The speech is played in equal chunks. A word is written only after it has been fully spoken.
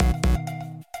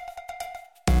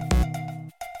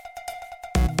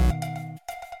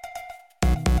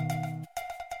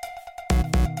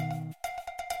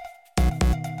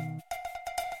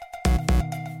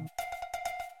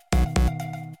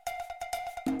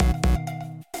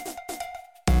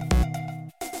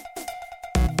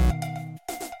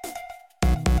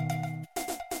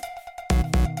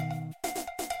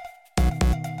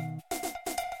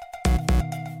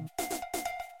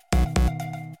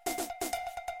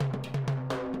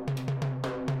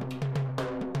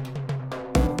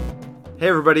Hey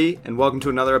everybody, and welcome to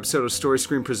another episode of Story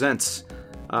Screen Presents.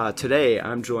 Today,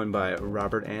 I'm joined by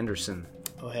Robert Anderson.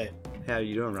 Oh, hey. How are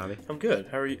you doing, Robbie? I'm good.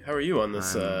 How are you on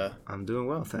this I'm doing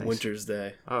well, thanks. winter's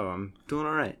day? Oh, I'm doing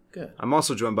all right. Good. I'm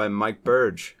also joined by Mike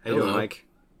Burge. How you doing, Mike?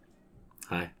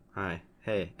 Hi. Hi.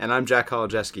 Hey. And I'm Jack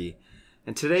Kolodziejski.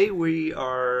 And today we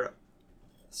are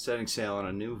setting sail on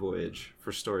a new voyage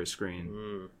for Story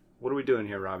Screen. What are we doing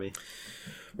here, Robbie?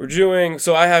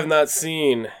 So I have not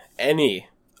seen any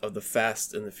of the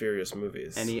Fast and the Furious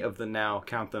movies. Any of the now,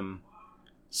 count them,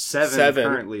 seven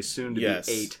currently, soon to be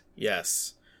 8.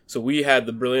 Yes. So we had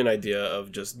the brilliant idea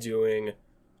of just doing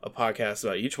a podcast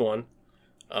about each one.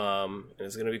 And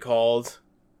it's going to be called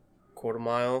Quarter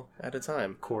Mile at a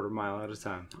Time. Quarter mile at a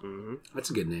time. Mm-hmm. That's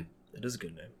a good name. It is a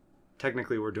good name.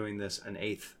 Technically, we're doing this an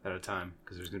 8th at a time,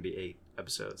 because there's going to be 8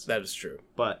 episodes. That is true.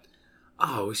 But,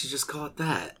 Oh, we should just call it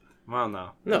that. well,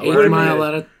 no. No, 8 Mile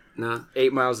at a... No.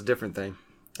 8 Miles is a different thing.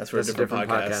 That's for a different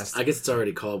podcast. I guess it's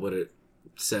already called what it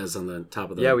says on the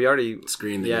top of the Yeah, we already...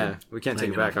 screen. That Yeah, you're we can't take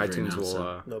it hanging back. off of right iTunes now, will...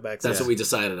 so No back. That's what we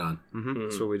decided on.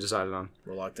 That's what we decided on.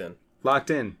 We're locked in. Locked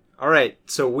in. All right,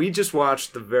 so we just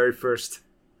watched the very first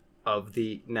of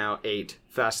the now 8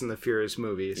 Fast and the Furious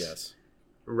movies. Yes.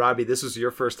 Robbie, this was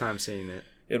your first time seeing it.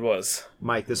 It was.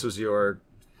 Mike, this was your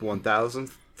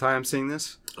 1,000th time seeing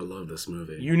this. I love this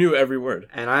movie. You knew every word.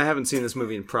 And I haven't seen this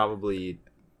movie in probably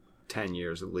 10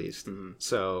 years at least.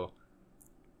 So...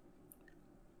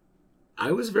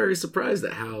 I was very surprised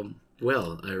at how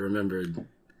well I remembered.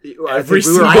 Every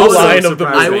think we were single also line of the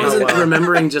surprised I at movie. how wasn't well.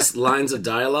 remembering just lines of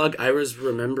dialogue. I was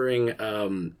remembering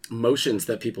motions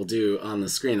that people do on the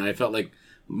screen. I felt like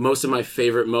most of my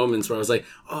favorite moments where I was like,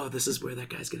 oh, this is where that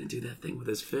guy's going to do that thing with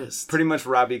his fist. Pretty much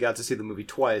Robbie got to see the movie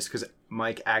twice because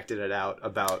Mike acted it out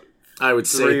about I would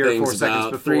 3 say or 4 things seconds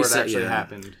about before 3 it seconds. actually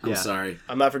happened. I'm sorry.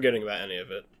 I'm not forgetting about any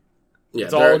of it. Yeah,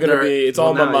 It's all gonna be. It's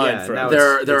all in my now- mind yeah, for now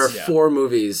There are yeah. 4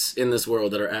 movies in this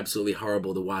world that are absolutely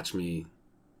horrible to watch me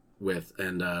with,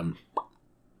 and Fast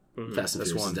and That's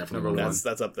Furious one. is definitely Number one. one.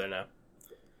 That's up there now.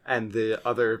 And the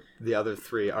other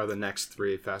 3 are the next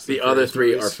 3 Fast and The other Furious 3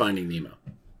 movies. are Finding Nemo.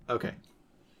 Okay.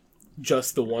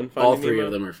 Just the one. All Finding 3 Nemo?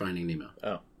 of them are Finding Nemo.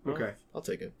 Oh, well, Okay. I'll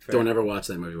take it. Don't ever watch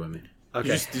that movie with me.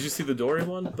 Okay. Did you see the Dory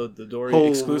one? The Dory Oh,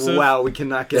 exclusive? wow, we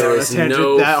cannot get There on a is tangent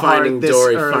no that Finding hard this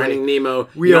Dory, early. Finding Nemo.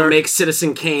 We You are- don't make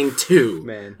Citizen Kane 2.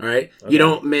 Man. All right? Okay. You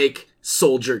don't make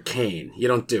Soldier Kane. You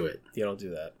don't do it. You don't do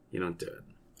that. You don't do it.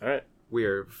 All right. We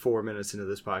are 4 minutes into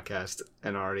this podcast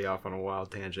and already off on a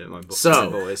wild tangent. My So,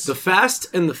 boys. The Fast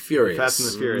and the Furious. Fast and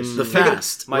the Furious. The Take it-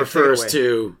 Fast Mike, take it refers away.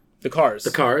 to The cars.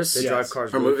 the cars. They drive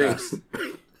cars are really moving. fast.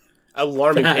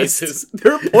 Alarming Fast. paces.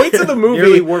 There are points in the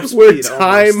Nearly movie warp where speed,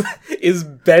 time almost. is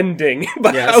bending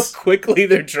by Yes. how quickly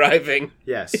they're driving.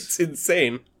 Yes. It's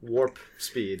insane. Warp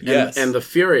speed. Yes. And the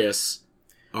Furious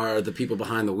are the people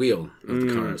behind the wheel of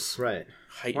the cars. Right.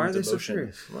 Heightened Why are they so emotion.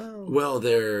 furious? Well, Well,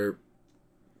 they're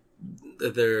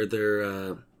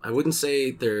I wouldn't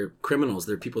say they're criminals.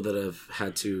 They're people that have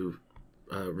had to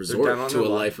down resort on to their a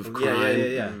luck. life of Yeah, crime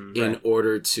yeah. in Right.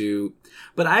 order to.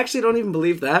 But I actually don't even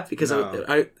believe that because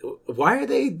No. why are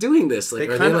they doing this? Like,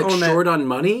 They are they kinda like own that- short on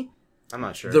money? I'm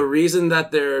not sure. The reason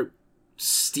that they're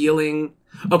stealing.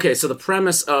 Okay, so the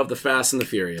premise of the Fast and the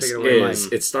Furious Take it away, is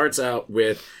Mike. it starts out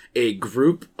with a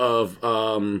group of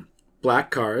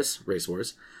black cars, race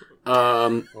wars,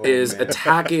 is man.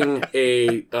 attacking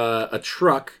a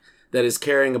truck that is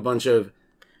carrying a bunch of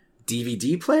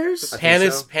DVD players. think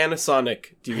so.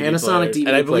 Panasonic DVD Panasonic players. DVD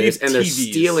and I players, believe and they're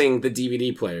TVs. stealing the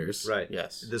DVD players. Right.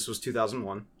 Yes. This was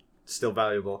 2001. Still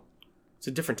valuable. It's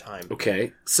a different time.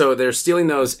 Okay, so they're stealing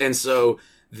those, and so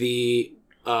the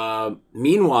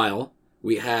meanwhile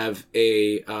we have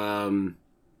a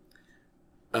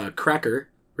cracker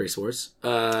race wars who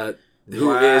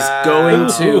is Wow.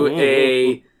 going to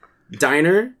a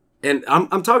diner, and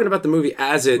I'm talking about the movie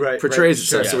as it Right, portrays right,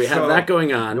 itself. sure. So we have So, that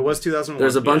going on. It was 2001.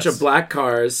 There's a bunch yes. of black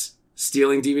cars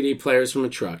stealing DVD players from a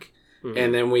truck,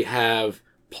 and then we have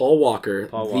Paul Walker,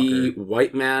 Paul the Walker.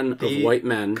 white man The of white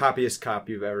men. coppiest cop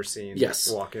you've ever seen.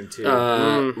 Yes. Walk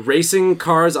into. Racing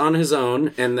cars on his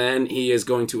own, and then he is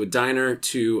going to a diner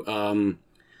to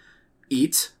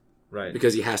eat right.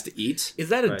 because he has to eat. Is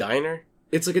that a Right. diner?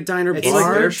 It's like a diner It's bar.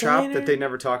 like their Bar shop diner? that they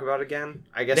never talk about again.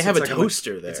 I guess They have it's a like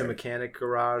toaster there. It's a mechanic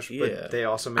garage, Yeah. but they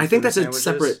also make I think food that's a sandwiches.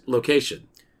 separate location.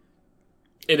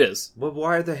 It is. Well,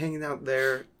 why are they hanging out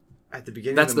there at the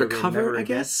beginning? That's of the their movie and cover, never I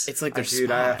again? guess. It's like their Dude,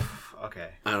 spot.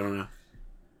 okay. I don't know.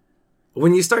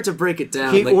 When you start to break it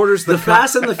down, He like, orders the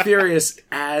Fast and the Furious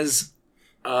as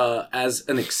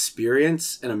an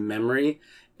experience and a memory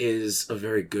is a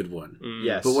very good one.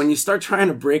 Yes. But when you start trying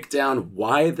to break down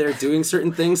why they're doing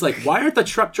certain things, like why aren't the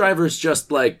truck drivers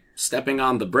just like stepping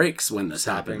on the brakes when this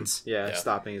happens? Yeah,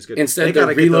 stopping is good. Instead, They they're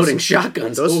gotta get reloading those,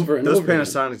 shotguns those, over and those over again.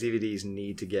 Panasonic DVDs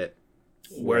need to get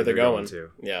Where they're going. to.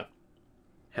 Yeah.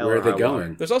 Hell Where or are they high going?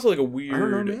 water. There's also like a weird. I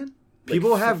don't know, man. like,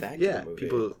 People have fact of the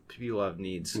movie. people have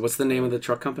needs. What's the name of the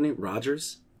truck company?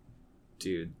 Rogers?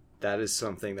 Dude, that is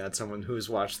something that someone who has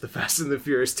watched the Fast and the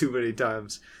Furious too many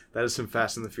times. That is some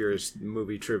Fast and the Furious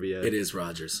movie trivia. It is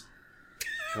Rogers.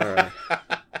 All right.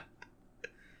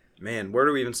 Man, where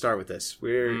do we even start with this?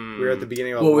 We're at the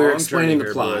beginning of a Well, we were long explaining journey the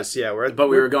here, plot. boys. Yeah, But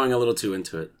we were going a little too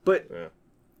into it. But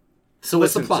So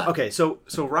what's the listen, plot? Okay, so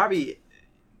Robbie,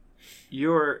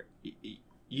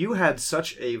 you had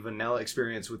such a vanilla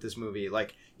experience with this movie.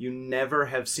 Like, you never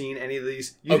have seen any of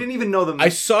these. You didn't even know the. I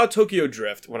saw Tokyo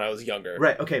Drift when I was younger.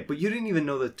 Right. Okay, but you didn't even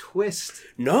know the twist.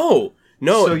 No.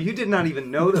 So you did not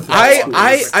even know the.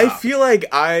 I feel like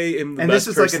I am the And best this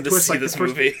is like person a to twist, see like this the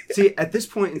first, movie. See, at this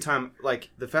point in time,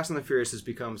 like the Fast and the Furious has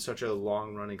become such a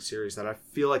long-running series that I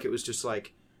feel like it was just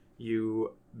like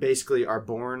you basically are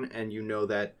born and you know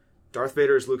that Darth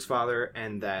Vader is Luke's father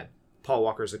and that Paul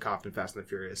Walker is a cop in Fast and the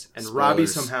Furious, and Robbie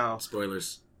somehow.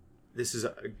 Spoilers. This is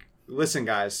listen,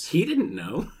 guys. He didn't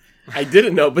know. I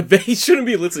didn't know, but they shouldn't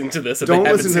be listening to this if Don't they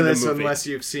haven't listen to seen this the movie. unless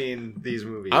you've seen these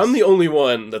movies. I'm the only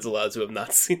one that's allowed to have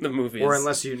not seen the movies. or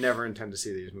unless you never intend to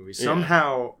see these movies. Yeah.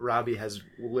 Somehow, Robbie has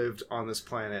lived on this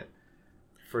planet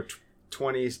for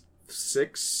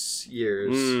 26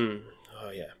 years Oh,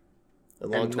 yeah. A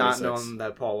long and not 26. known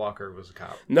that Paul Walker was a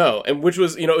cop. No, and which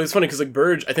was, it was funny because, like,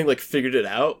 Burge, I think, like, figured it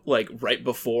out, like, right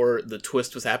before the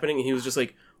twist was happening, and he was just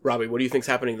like, Robbie, what do you think's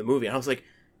happening in the movie? And I was like,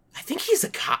 I think he's a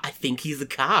cop.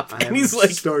 And he's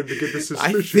like, starting to get the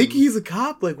suspicion. I think he's a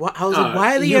cop. Like, what? I was like,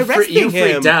 why are they you arresting you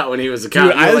him? freaked out when he was a cop.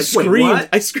 Dude, You were I like, screamed. Wait, what?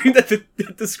 I screamed at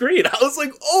the screen. I was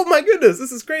like, oh my goodness,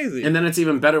 this is crazy. And then it's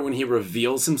even better when he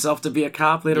reveals himself to be a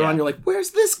cop later Yeah. on. You're like, where's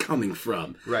this coming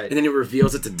from? Right. And then he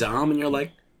reveals it to Dom, and you're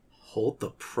like, hold the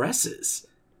presses.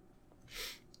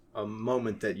 A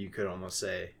moment that you could almost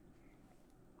say.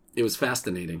 It was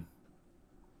fascinating.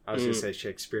 I was going to say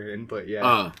Shakespearean, but yeah.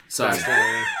 Oh, sorry.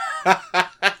 Fascinating.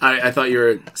 I thought you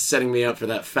were setting me up for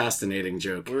that fascinating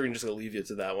joke. We're just gonna leave you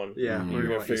to that one. Yeah, We're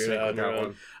gonna let you figure it stick out with on your that own.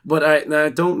 one.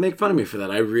 But don't make fun of me for that.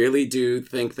 I really do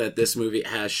think that this movie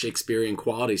has Shakespearean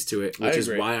qualities to it, which is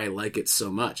agree. why I like it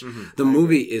so much. Mm-hmm. The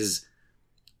movie is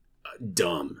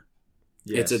dumb.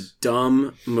 Yes. It's a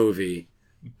dumb movie,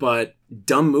 but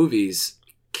dumb movies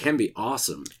can be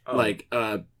awesome. Oh. Like,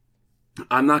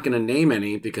 I'm not going to name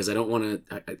any because I don't want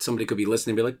to. Somebody could be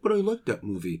listening and be like, but I like that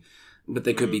movie. But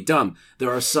they could be dumb. There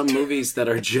are some movies that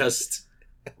are just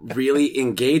really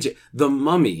engaging. The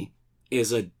Mummy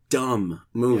is a dumb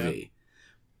movie,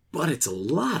 but it's a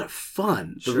lot of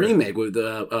fun. The Sure. remake with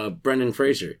Brendan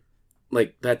Fraser.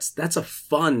 Like, that's a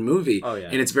fun movie. Oh, yeah.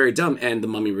 And it's very dumb. And The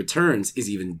Mummy Returns is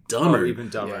even dumber. Oh, even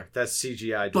dumber. Yeah. That's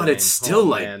CGI. But Dwayne. it's still Oh,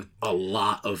 like man. a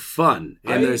lot of fun.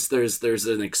 And there's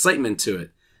an excitement to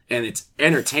it. And it's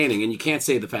entertaining. And you can't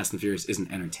say The Fast and Furious isn't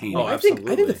entertaining. Oh, I think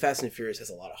absolutely. the Fast and Furious has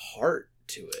a lot of heart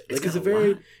to it. It's Like, it's a got a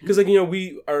very lot.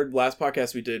 because our last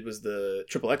podcast we did was the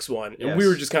XXX one, and Yes. we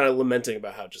were just kind of lamenting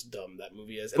about how just dumb that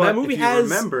movie is. And But that movie if you has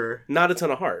remember, not a ton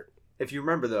of heart. if you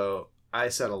remember though, I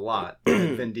said a lot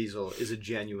that Vin Diesel is a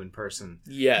genuine person.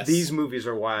 Yes, These movies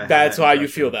are why I have that's that why you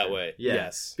impression feel of that him. way. Yeah.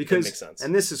 Yes, Because that makes sense.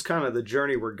 and this is kind of the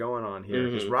journey we're going on here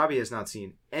because Mhm. Robbie has not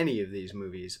seen any of these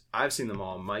movies. I've seen them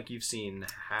all. Mike, you've seen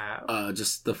half.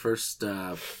 Just the first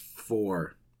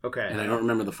 4. Okay. And I don't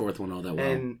remember the 4th one all that well.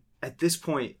 And at this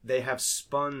point, they have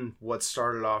spun what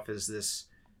started off as this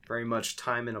very much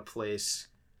time and a place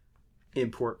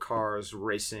import cars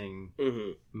racing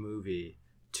Mhm. movie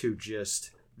to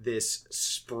just this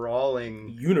sprawling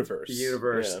universe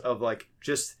universe Yeah. of like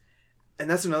just, and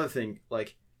that's another thing,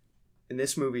 like in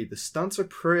this movie the stunts are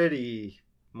pretty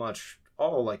much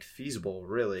all like feasible,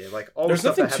 really. Like all There's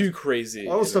the stuff nothing that too happens, crazy.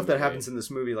 all the in stuff that movie. happens in this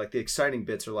movie, like the exciting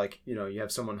bits are like, you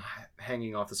have someone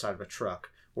hanging off the side of a truck,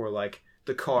 or like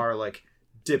the car like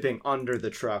dipping under the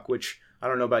truck, which I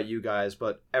don't know about you guys,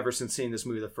 but ever since seeing this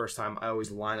movie the first time, I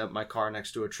always line up my car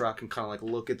next to a truck and kind of like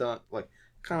look at the, like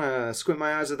kind of squint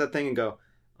my eyes at that thing and go,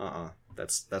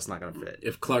 that's not gonna fit.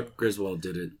 if Clark Griswold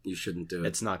did it, you shouldn't do it.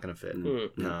 It's not gonna fit.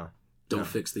 Mm. No. Don't no.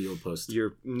 fix the old post.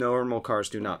 Your normal cars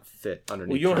do not fit underneath.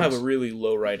 Well, you don't trucks. have a really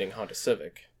low riding Honda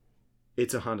Civic.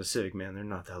 It's a Honda Civic, man. They're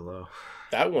not that low.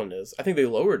 That one is. I think they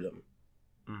lowered them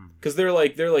Mm. because they're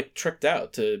like tricked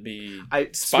out to be spy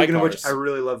Speaking of which, cars. I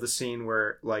really love the scene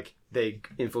where like they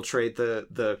infiltrate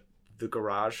the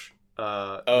garage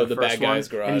the bad guys'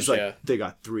 garage, and he's like, yeah. they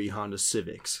got 3 Honda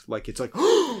Civics. Like, it's like,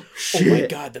 Oh my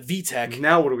god, the VTEC.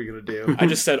 Now what are we gonna do? I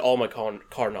just said all my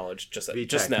car knowledge just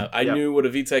now. I knew what a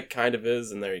VTEC kind of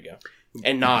is, and there you go.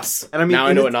 And NOS. And I mean, now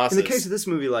I know what NOS is. In the case of this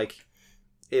movie, like,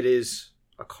 it is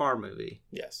a car movie.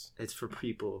 Yes. It's for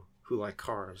people who like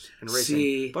cars and racing.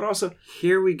 See, but also,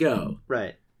 here we go.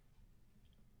 right.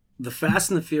 The Fast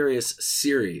and the Furious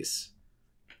series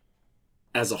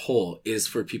as a whole is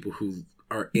for people who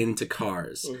are into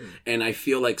cars. Mm-hmm. And I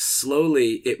feel like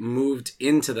slowly it moved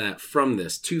into that from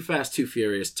this. Too Fast, Too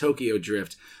Furious, Tokyo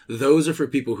Drift. Those are for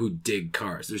people who dig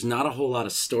cars. There's not a whole lot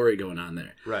of story going on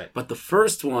there. Right. But the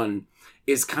first one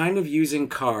is kind of using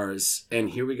cars. And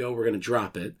here we go. We're going to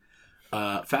drop it.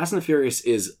 Fast and the Furious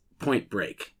is Point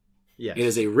Break. Yes. It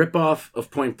is a ripoff of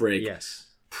Point Break.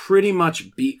 Yes. Pretty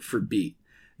much beat for beat.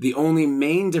 The only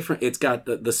main difference, it's got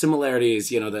the similarities,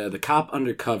 the cop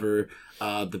undercover,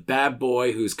 the bad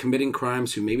boy who's committing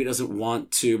crimes who maybe doesn't want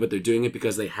to, but they're doing it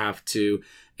because they have to,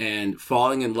 and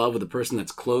falling in love with the person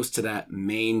that's close to that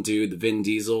main dude, the Vin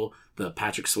Diesel, the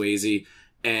Patrick Swayze,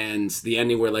 and the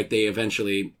ending where like they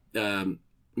eventually,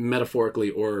 metaphorically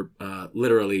or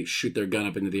literally shoot their gun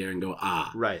up into the air and go,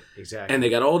 ah. Right, exactly. And they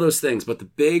got all those things, but the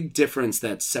big difference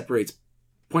that separates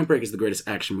Point Break is the greatest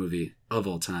action movie of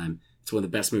all time. It's one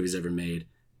of the best movies ever made.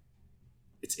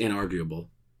 It's inarguable.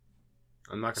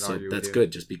 I'm not going to So argue with that's you.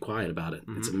 good. Just be quiet about it.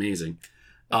 Mm-hmm. It's amazing.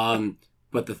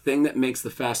 But the thing that makes the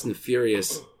Fast and the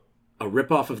Furious a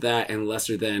ripoff of that and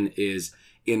lesser than is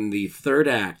in the third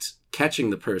act, catching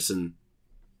the person,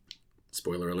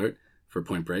 spoiler alert for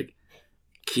Point Break,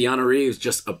 Keanu Reeves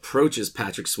just approaches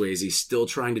Patrick Swayze, still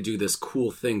trying to do this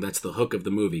cool thing that's the hook of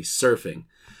the movie, surfing.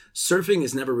 Surfing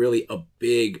is never really a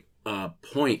big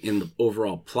point in the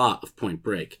overall plot of Point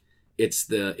Break. It's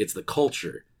the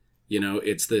culture,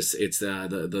 it's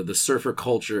the surfer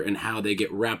culture and how they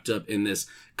get wrapped up in this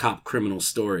cop criminal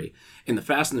story. In the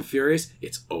Fast and the Furious,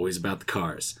 it's always about the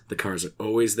cars. The cars are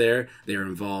always there. They are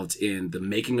involved in the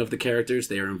making of the characters.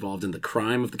 They are involved in the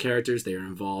crime of the characters. They are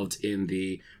involved in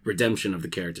the redemption of the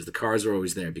characters. The cars are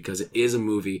always there because it is a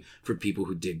movie for people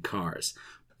who dig cars.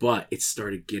 But it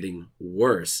started getting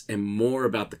worse and more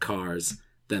about the cars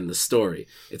than the story.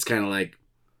 It's kind of like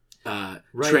Right.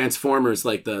 Transformers,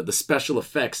 like the special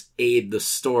effects aid the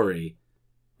story,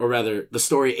 or rather the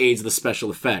story aids the special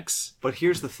effects. But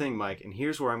here's the thing, Mike, and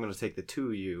here's where I'm going to take the two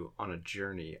of you on a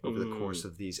journey over the course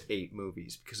of these 8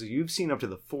 movies. Because you've seen up to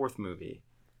the 4th movie.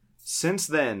 Since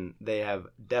then, they have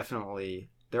definitely...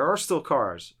 There are still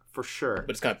cars, for sure.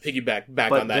 But it's got to piggyback back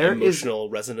But on that there emotional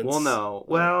resonance. Well, no.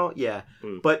 Well, yeah.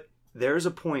 Mm. But there's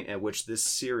a point at which this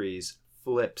series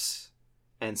flips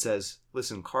and says,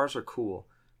 listen, cars are cool,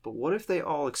 but what if they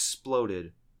all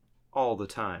exploded all the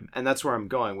time? And that's where I'm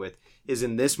going with, is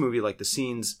in this movie, like the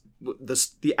scenes,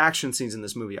 the action scenes in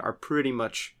this movie are pretty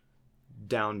much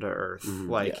down to earth.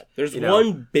 Like, Yeah. There's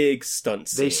one big stunt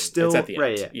scene. they still, It's at the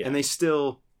right, end. yeah. And they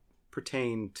still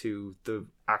pertain to the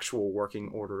actual working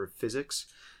order of physics.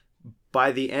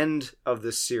 By the end of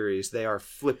this series, they are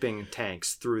flipping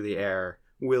tanks through the air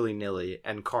willy-nilly,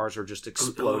 and cars are just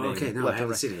exploding. Okay, no, I left and haven't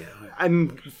right. seen it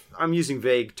yet. I'm using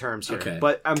vague terms here, Okay.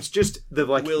 but I'm just the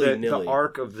Willy-nilly.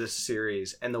 arc of this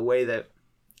series and the way that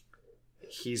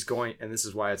he's going, and this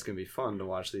is why it's going to be fun to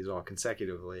watch these all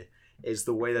consecutively, is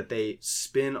the way that they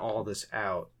spin all this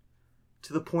out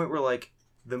to the point where like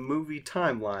the movie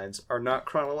timelines are not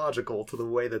chronological to the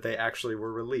way that they actually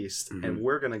were released, and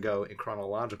we're going to go in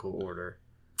chronological order.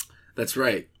 That's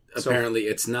right. So- Apparently,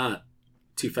 it's not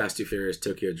Too Fast, Too Furious,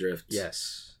 Tokyo Drift,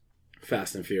 Yes.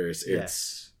 Fast and Furious. It's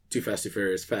Yes. Too Fast, Too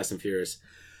Furious, Fast and Furious,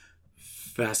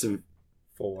 Fast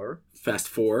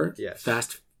 4, Yes.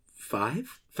 Fast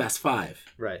 5, Fast 5.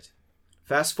 Right.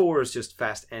 Fast 4 is just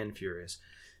Fast and Furious.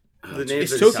 The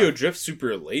names Is are Tokyo Drift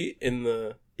super late in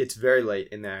the... It's very late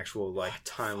in the actual like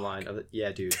timeline of it.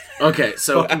 Yeah, dude. Okay,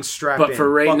 so Fucking strap but in. for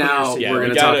right Buckle your now, seat. Yeah, we're we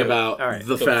going to gotta- talk about all right,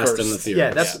 the the Fast first- and the Furious.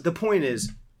 Yeah, that's Yeah. the point.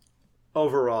 Is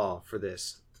overall for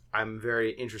this, I'm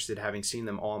very interested, having seen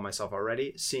them all myself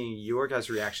already, seeing your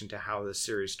guys' reaction to how this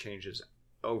series changes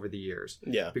over the years.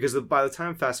 Yeah. Because by the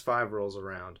time Fast 5 rolls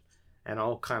around, and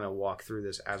I'll kind of walk through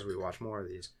this as we watch more of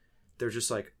these, they're just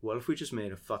like, what if we just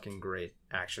made a fucking great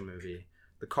action movie?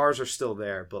 The cars are still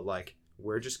there, but like,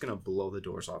 we're just going to blow the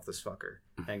doors off this fucker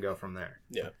and go from there.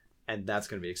 Yeah. And that's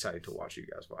going to be exciting to watch you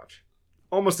guys watch.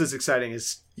 Almost as exciting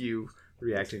as you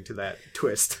reacting to that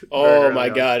twist. very Oh early my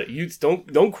on. god! You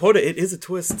don't quote it. It is a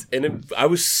twist, and I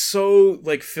was so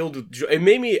like filled with joy. It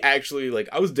made me actually like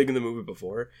I was digging the movie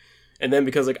before, and then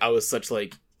because like I was such I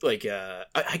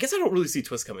guess I don't really see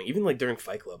twists coming. Even like during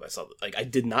Fight Club, I saw like I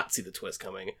did not see the twist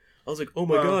coming. I was like, oh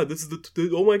my Well- god, this is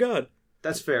the oh my god.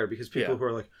 That's fair because people Yeah. who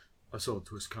are like, I saw a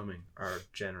twist coming are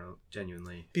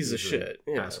genuinely Pieces of usually shit.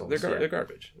 Yeah, assholes. they're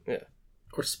garbage. Yeah.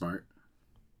 Or smart.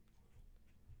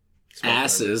 Smart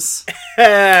Asses.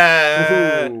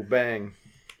 Ooh, bang.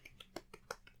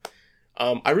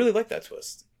 I really like that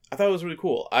twist. I thought it was really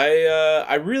cool.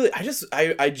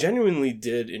 I genuinely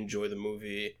did enjoy the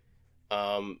movie.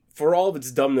 For all of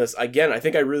its dumbness, again, I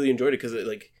think I really enjoyed it because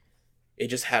it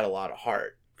just had a lot of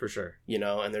heart, For sure. you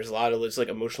know. And there's a lot of just like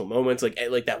emotional moments, like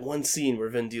that one scene where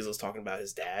Vin Diesel's talking about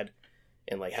his dad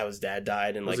and like how his dad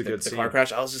died and That was like a good the scene. car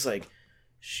crash. I was just like,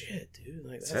 shit, dude,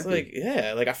 like It's that's heavy. like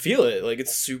yeah, like I feel it, like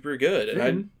it's super good.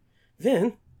 And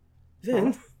Vin.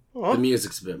 The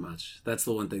music's a bit much. That's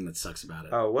the one thing that sucks about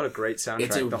it. Oh, what a great soundtrack!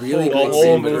 It's a The really The great whole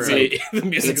scene, but it's movie, the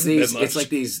music's a bit much. It's like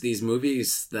these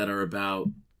movies that are about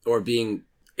or being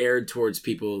aired towards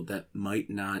people that might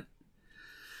not.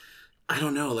 I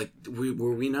don't know. Like,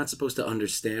 were we not supposed to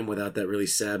understand without that really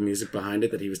sad music behind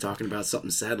it that he was talking about something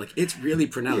sad? Like, it's really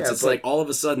pronounced. Yeah, it's but- like all of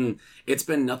a sudden it's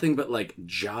been nothing but like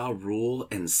jaw rule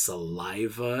and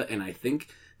saliva, and I think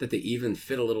that they even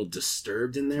fit a little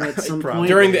Disturbed in there at some Probably. point.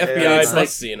 during the Yeah, FBI it's bus like-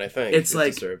 scene, I think it's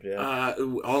like Disturbed, yeah.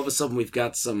 all of a sudden we've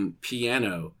got some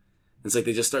piano. It's like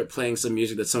they just start playing some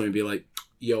music that somebody would be like,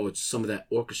 "Yo, it's some of that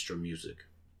orchestra music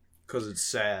because it's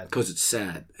sad. because it's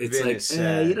sad." It's Vin like, is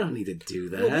sad. you don't need to do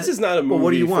that. Well, this is not a movie Well,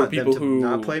 what do you for want, them people to who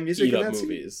not play music eat in up that scene?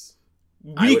 movies.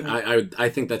 I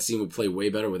think that scene would play way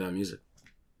better without music.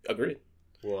 Agreed.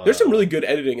 Well, There's some really good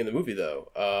editing in the movie,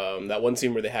 though. That one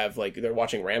scene where they have like they're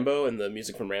watching Rambo, and the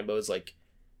music from Rambo is like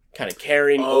kind of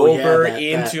carrying over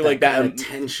into like that. kind of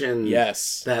tension.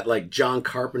 Yes, That like John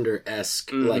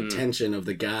Carpenter-esque like Mhm. tension of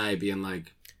the guy being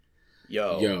like,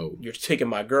 yo, you're taking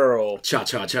my girl, cha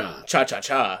cha cha. cha cha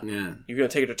cha. Yeah. You're gonna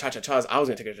take her to cha cha chas. I was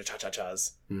gonna take her to cha cha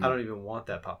chas. I don't even want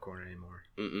that popcorn anymore.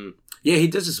 Mm-mm. Yeah, he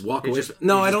does just walk He away. just-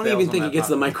 No, he I just don't bails even on think he that gets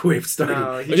the popcorn. microwave started.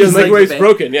 No, he He's Because the just microwave's bang-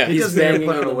 broken. Yeah, He He's doesn't even banging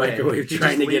put it on the away. microwave He trying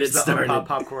just to get leaves it the started. unpopped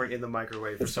popcorn in the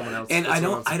microwave for someone else. And for I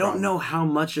someone don't else's I don't problem. know how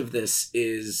much of this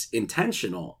is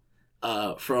intentional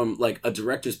from like a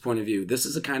director's point of view. This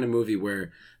is a kind of movie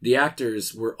where the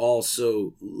actors were all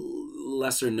so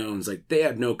lesser knowns, like they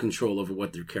had no control over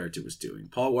what their character was doing.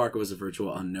 Paul Walker was a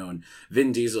virtual unknown.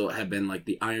 Vin Diesel had been like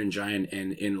the Iron Giant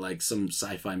in like some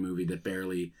sci-fi movie that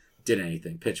barely did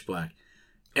anything, Pitch Black.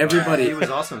 Everybody He was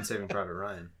also in Saving Private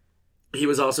Ryan. he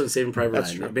was also in Saving Private That's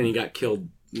Ryan. true. I mean, he got killed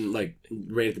like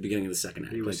right at the beginning of the second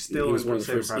act. He was Like, still he was in one of the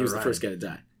Saving first. He Private was the Ryan. first guy to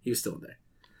die. He was still in there.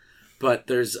 But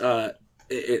there's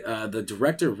the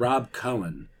director Rob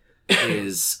Cohen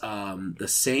is the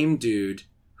same dude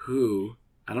who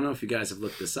I don't know if you guys have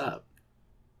looked this up.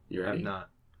 You I have ready? not.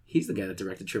 He's the guy that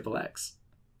directed Triple X.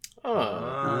 Oh.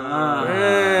 Ah.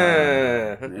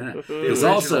 Yeah. Yeah. He's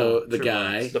original also the Triple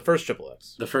guy, X. The first Triple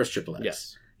X. the first Triple X.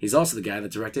 Yes. He's also the guy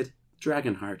that directed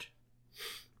Dragonheart.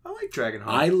 I like Dragonheart.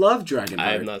 I love Dragonheart.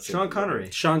 I have not seen Sean it. Connery.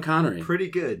 Sean Connery. Pretty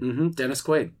good. Dennis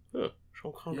Quaid. Huh.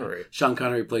 Sean Connery. Sean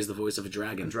Connery plays the voice of a A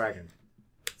dragon. dragon.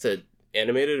 Is it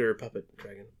animated or puppet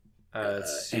dragon?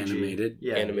 It's CG. Animated.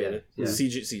 Yeah, Animated. Yeah.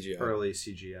 CGI. Early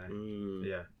CGI. Mm.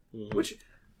 Yeah. Mhm. Which,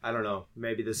 I don't know.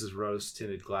 Maybe this is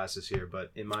rose-tinted glasses here,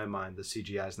 but in my mind, the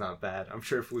CGI is not bad. I'm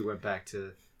sure if we went back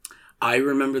to... I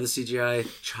remember the CGI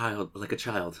like a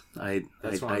child. I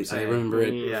That's what I'm I saying. remember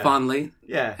it Yeah. fondly,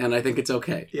 Yeah. and I think it's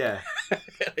okay. Yeah. I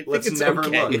think Let's it's never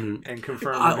okay. look Mhm. and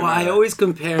confirm. I always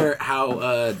compare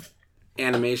how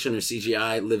animation or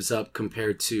CGI lives up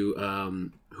compared to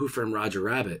Who Framed Roger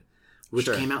Rabbit, which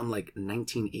Sure. came out in like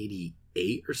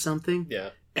 1988 or something, Yeah.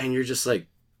 and you're just like,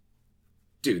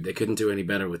 dude, they couldn't do any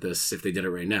better with this if they did it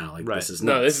right now. Like Right. this is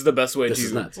nuts. No, this is the best way This to.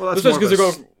 is nuts. Well, that's Especially more because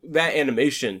of they're a going that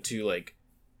animation to like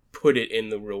put it in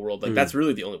the real world. Like that's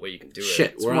really the only way you can do it.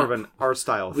 Shit, It's we're more on- of an art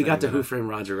style. we got to thing Who than Framed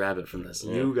Roger Rabbit from this.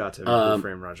 You got to Um, Who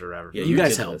Framed Roger Rabbit. Yeah, You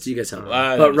guys did helped. this. You guys helped.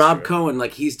 That But is Rob true. Cohen,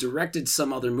 like, he's directed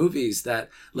some other movies that,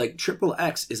 like, Triple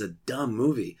X is a dumb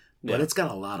movie, but Yeah. it's got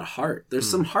a lot of heart. There's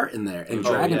some heart in there. And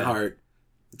Oh, yeah. Dragonheart,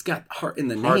 it's got heart in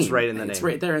the name. Heart's right in the It's name.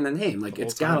 right there in the name. Like, The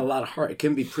it's whole got time. a lot of heart. It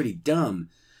can be pretty dumb.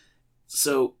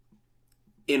 So,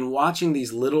 in watching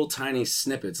these little tiny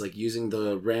snippets, like using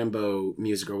the Rambo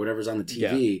music or whatever's on the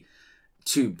TV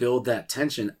to build that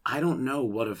tension, I don't know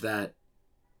what if that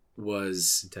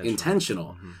was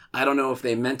intentional. Mhm. I don't know if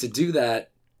they meant to do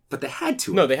that, but they had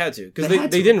to. No, they had to because They they,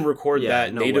 had they to. didn't record Yeah,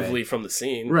 that no natively way. from the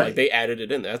scene. Right. Like they added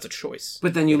it in there. That's a choice.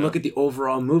 But then you You look know? at the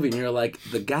overall movie and you're like,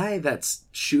 the guy that's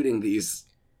shooting these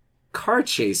car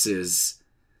chases,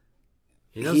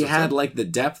 He knows he what's had up. like the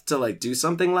depth to like do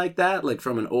something like that, like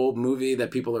from an old movie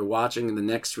that people are watching in the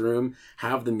next room,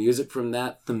 have the music from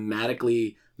that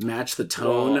thematically match the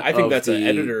tone. I think of that's an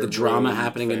editor the drama room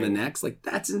happening in the thing. next. Like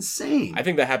that's insane. I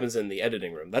think that happens in the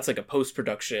editing room. That's like a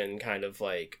post-production kind of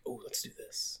like, oh, let's do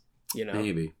this. You know?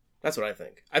 Maybe. That's what I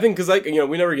think. I think because, like, you know,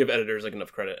 we never give editors, like,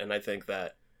 enough credit, and I think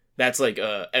that that's, like,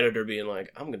 a editor being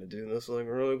like, I'm going to do this, like,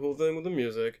 really cool thing with the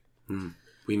music.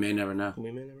 We may never know.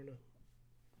 We may never know.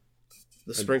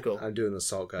 The sprinkle. I'm doing the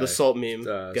salt guy. The salt meme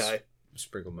guy.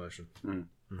 Sprinkle motion.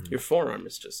 Your forearm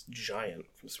is just giant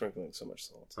from sprinkling so much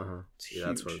salt. It's Yeah,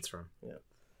 that's huge. what it's from. Yeah.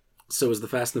 So is the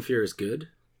Fast and the Furious good?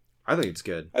 I think it's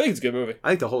good. I think it's a good movie. I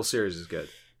think the whole series is good.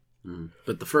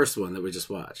 But the first one that we just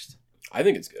watched. I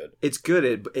think it's good. It's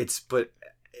good. But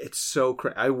it's so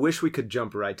I wish we could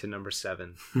jump right to number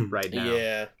 7 right now.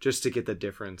 Yeah. Just to get the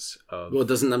difference of. Well,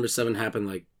 doesn't number 7 happen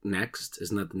like next?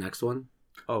 Isn't that the next one?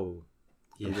 Oh,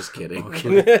 yeah. I'm just kidding.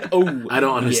 Oh, I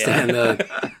don't understand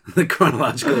the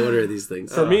chronological order of these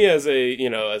things. For me, as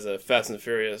a Fast and the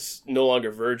Furious, no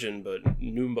longer virgin, but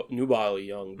nubile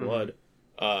young blood.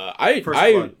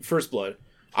 First Blood.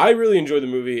 I really enjoyed the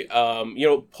movie.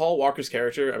 Paul Walker's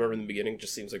character, I remember in the beginning,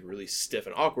 just seems like really stiff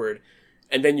and awkward.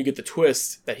 And then you get the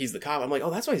twist that he's the cop. I'm like, oh,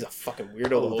 that's why he's a fucking weirdo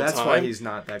the whole that's time. why he's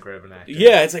not that great of an actor.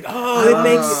 Yeah, it's like, oh, it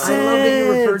makes sense. I love that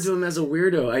you referred to him as a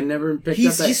weirdo. I never picked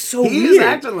up that. He's so he weird. is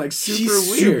acting like super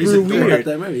weird. Super He's weird.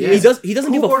 That movie. He Yeah. doesn't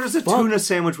Who give orders a a fuck. tuna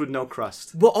sandwich with no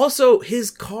crust? Well, also,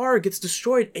 his car gets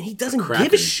destroyed, and he doesn't give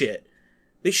cracker. a shit.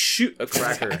 They shoot a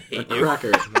cracker. I hate you.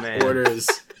 Cracker Man. orders.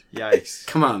 Yikes.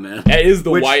 Come on, man. It is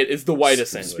the Which- it's the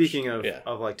whitest sandwich. Speaking of, yeah.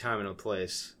 of like time and a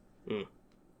place, Mm.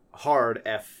 hard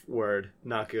F word,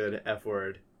 not good F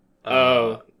word.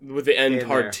 With the end in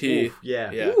hard there. T. Oof,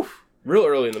 yeah. Yeah. Oof. Real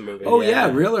early in the movie. Oh yeah,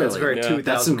 real early. That's very Yeah. 2001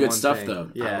 That's some good stuff, thing. though.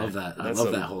 Yeah. I love that. I That's love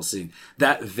some- that whole scene.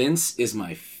 That Vince is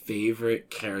my favorite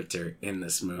character in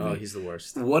this movie. Oh, he's the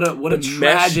worst. What a The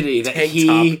tragedy mesh that tank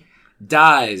he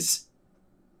dies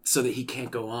so that he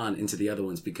can't go on into the other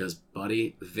ones because,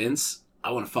 buddy, Vince, I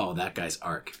want to follow that guy's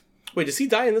arc. Wait, does he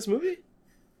die in this movie?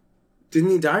 Didn't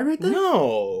he die right there?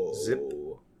 No. Zip.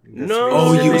 No.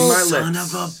 Oh, you Reading my son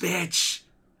lips. of a bitch.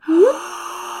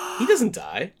 He doesn't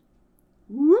die.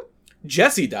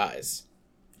 Jesse dies.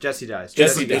 Jesse dies.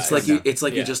 Jesse dies. It's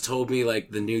like Yeah. you just told me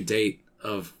like the new date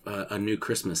of a new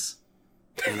Christmas,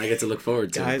 and I get to look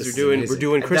forward to. it. Guys, This is we're amazing.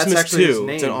 doing And Christmas that's actually his too.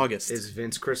 name It's in August. Is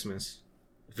Vince Christmas.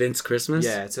 Vince Christmas.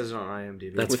 Yeah, it says it on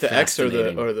IMDb. That's With the X or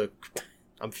fascinating. the.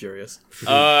 I'm furious.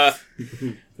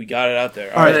 We got it out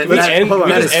there. All right, we let's- end, hold on.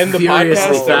 we That just is end the furiously podcast.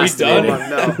 Are we fascinating.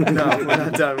 done? Hold on, no, we're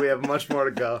not done. We have much more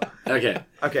to go. Okay.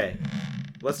 Okay,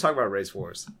 let's talk about Race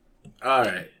Wars. All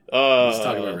right. Let's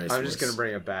talk about race. I'm just going to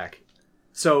bring it back.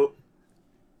 So,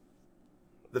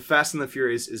 The Fast and the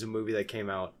Furious is a movie that came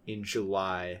out in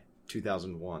July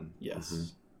 2001. Yes. Mm-hmm.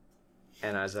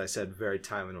 And as I said, very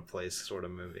time and a place sort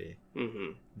of movie.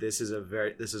 Mm-hmm. This is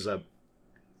a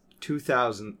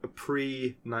 2000 a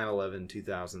pre 9/11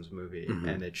 2000s movie, Mhm.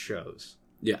 and it shows.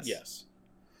 Yes. Yes.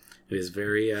 It is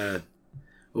very.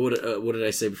 What did I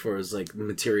say before? It was like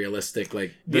materialistic.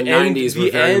 Like the end- 90s were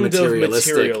the very end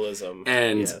materialistic, of materialism.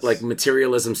 and Yes. like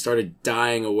materialism started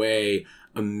dying away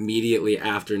immediately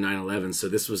after 9/11. So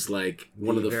this was like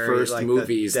one of the Very, first like, the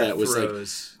movies death that was like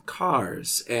throes.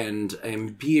 cars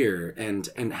and beer and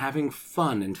having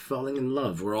fun and falling in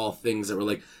love were all things that were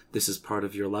like, this is part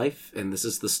of your life, and this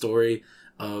is the story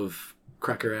of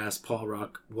cracker ass Paul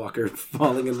Walker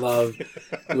falling in love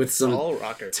with some. Paul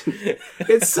Rocker.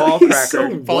 It's Paul he's Cracker.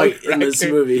 so Paul white in this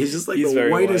Cracker. movie. He's just like He's the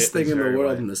very whitest white. thing He's in the very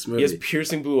world white. in this He movie. has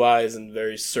piercing blue eyes and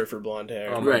very surfer blonde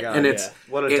hair. Oh my Right, god! and it's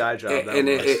what a dye job that and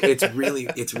was.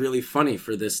 it's really funny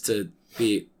for this to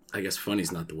be. I guess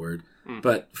funny's not the word,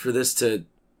 but for this to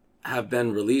have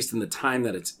been released in the time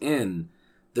that it's in,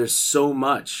 there's so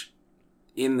much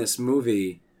in this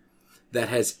movie that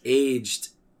has aged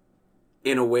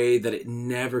in a way that it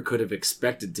never could have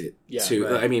expected it Yeah, to.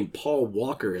 right. I mean, Paul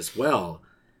Walker as well,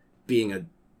 being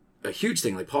a huge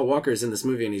thing. Like Paul Walker is in this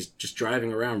movie and he's just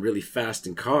driving around really fast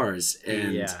in cars,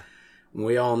 and yeah.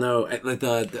 we all know like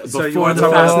the So you before wanna the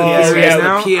talk Fast about and the the Furious, PSA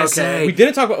now? the PSA. Okay. We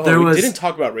didn't talk about. There we was- didn't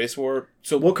talk about Race War.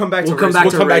 So We'll come back to We'll come Race back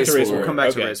Wars. to We'll come back Race to Race War. We'll come back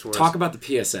Okay. to Race Wars. Talk about the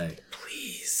PSA.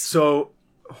 please. So,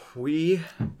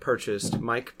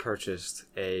 Mike purchased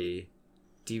a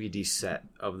DVD set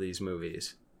of these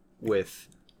movies with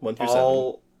 1 through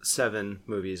all 7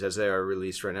 movies as they are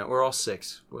released right now, or all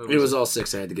 6. What It was all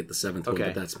 6. I had to get the 7th one, Okay.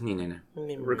 but that's me.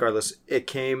 Regardless, it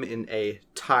came in a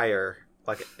tire,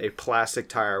 like a plastic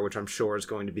tire, which I'm sure is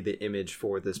going to be the image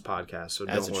for this podcast. So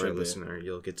As don't it worry, should be. listener,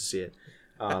 you'll get to see it.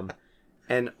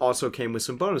 And also came with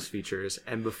some bonus features.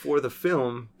 And before the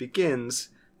film begins,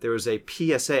 there was a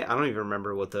PSA. I don't even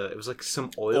remember what it was, like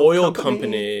some oil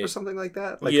company. or something like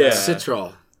that. Like Yeah.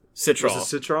 Citral. Citral.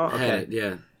 Was it Citral? Had Okay. it,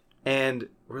 yeah. And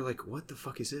we're like, what the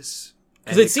fuck is this?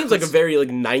 Because it seems like a very like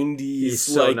 90s, He's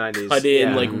so like 90s, cut in,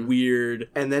 yeah. like weird.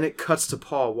 And then it cuts to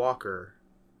Paul Walker,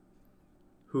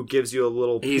 who gives you a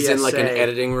little He's PSA. in like an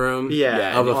editing room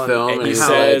Yeah, of a on- film, And he he's says,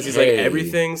 like, he's like, "Hey."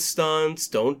 everything's stunts,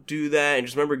 don't do that. And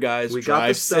just remember, guys, We got the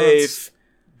drive stunts. safe.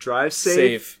 Drive safe.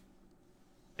 Safe.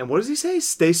 And what does he say?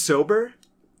 Stay sober?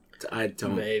 I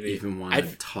don't Maybe. even want I-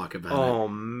 to talk about Oh,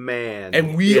 man.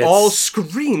 And we It's- all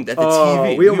screamed at the Oh,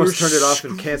 TV. we almost were turned it off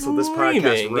and canceled this podcast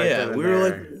screaming. right Yeah, then and we were there.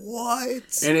 like, what?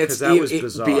 it. And it's 'Cause that was it-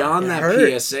 bizarre. beyond It that hurt.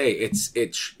 PSA.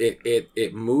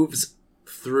 It moves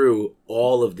through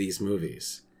all of these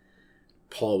movies.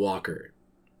 Paul Walker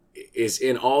is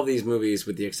in all these movies,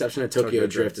 with the exception of Tokyo Tokyo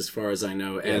Drift, Drift. as far as I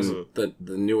know, and Mhm.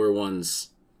 the newer ones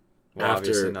Well,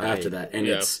 obviously after not after 8. that. And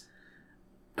Yeah. it's,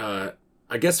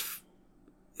 I guess,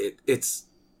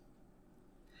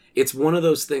 it's one of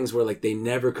those things where like they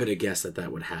never could have guessed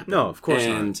that would happen. No, of course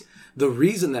not. And the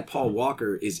reason that Paul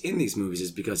Walker is in these movies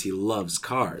is because he loves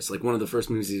cars. Like one of the first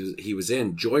movies he was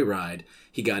in, Joyride,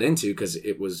 he got into because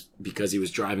he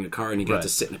was driving a car and he got Right. to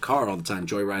sit in a car all the time.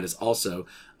 Joyride is also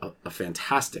a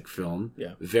fantastic film.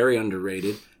 Yeah. Very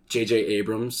underrated. J.J.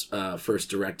 Abrams' first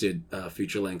directed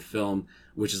feature-length film,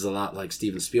 which is a lot like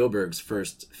Steven Spielberg's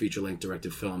first feature-length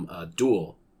directed film,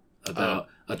 Duel, about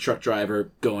a truck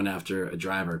driver going after a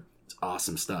driver. It's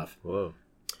awesome stuff. Whoa.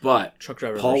 But Truck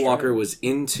driver. Paul versus Walker driver. was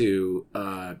into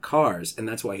cars, and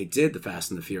that's why he did the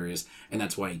Fast and the Furious, and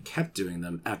that's why he kept doing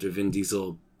them after Vin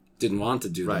Diesel didn't want to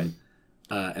do them,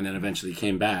 and then eventually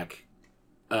came back.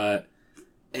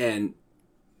 And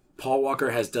Paul Walker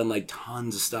has done like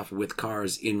tons of stuff with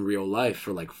cars in real life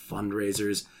for like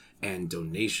fundraisers and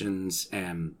donations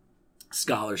and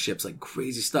scholarships, like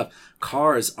crazy stuff.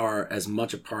 Cars are as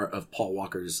much a part of Paul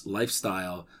Walker's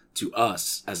lifestyle to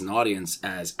us as an audience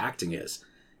as acting is.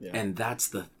 Yeah. And that's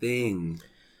the thing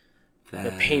that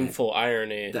the painful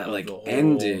irony that of like the whole,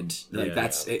 ended. Like Yeah.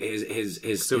 that's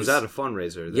his So it was at a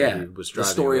fundraiser that yeah, he was the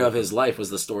driving. story away of from. his life was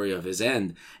the story of his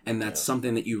end, and that's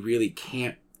something that you really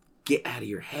can't get out of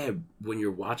your head when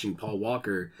you're watching Paul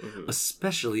Walker, Mhm.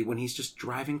 especially when he's just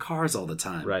driving cars all the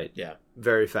time. Right. Yeah.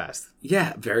 Very fast.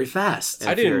 Yeah, very fast.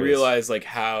 I didn't Furious. realize like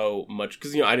how much,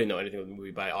 because I didn't know anything of the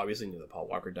movie, but I obviously knew that Paul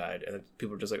Walker died, and then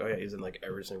people were just like, "Oh yeah, he's in like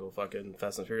every single fucking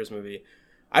Fast and Furious movie."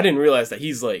 I didn't realize that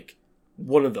he's like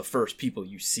one of the first people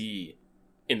you see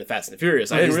in the Fast and the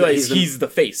Furious. I didn't realize he's the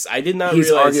face. I did not He's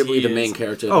realize arguably he the main is-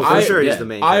 character. of Oh, the for film. sure, Yeah. he's the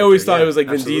main. I always character, thought yeah, it was like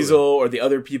Vin absolutely. Diesel or the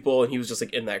other people, and he was just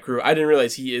like in that crew. I didn't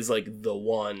realize he is like the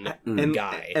one and,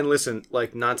 guy. And listen,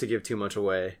 like, not to give too much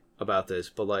away about this,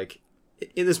 but like,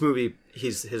 in this movie,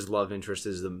 his love interest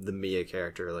is the Mia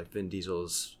character, like Vin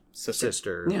Diesel's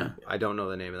sister. Yeah. I don't know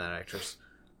the name of that actress,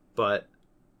 but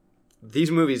these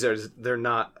movies they're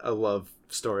not a love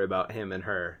story about him and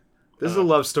her. This is a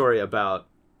love story about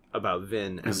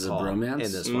Vin and This is a Paul bromance?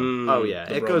 in this one. Mm, Oh yeah,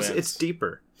 the it goes. bromance. It's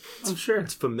deeper. I'm sure.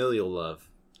 It's familial love.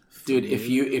 Dude, if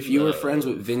you were friends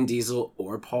with Vin Diesel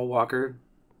or Paul Walker,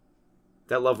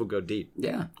 That love would go deep.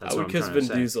 yeah. That's I what would I'm kiss trying Vin to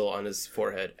say. Diesel on his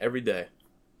forehead every day.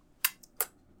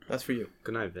 That's for you.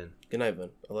 Good night, Vin. Good night, Vin.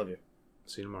 I love you.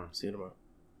 See you tomorrow. See you tomorrow.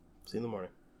 See you in the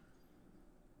morning.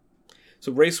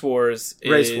 So Race Wars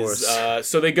is... Race Wars.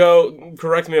 So they go...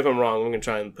 Correct me if I'm wrong. I'm going to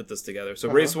try and put this together. So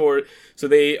Race War... So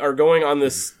they are going on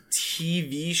this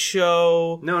TV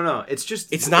show... No, it's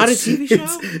just. It's not a TV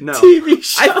show? No. TV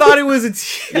show. I thought it was a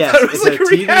TV... Yes, I thought it was it's like a TV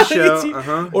reality show. TV.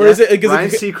 Uh-huh. Or is it... Like, Ryan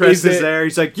is it, Seacrest is it, there.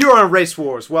 He's like, "You're on Race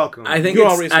Wars. Welcome." I think You're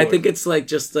on Race I Wars. think it's like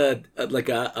just a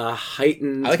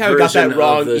heightened. I like how I got that version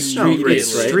wrong of the street immediately.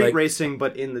 race, right? street Like, racing,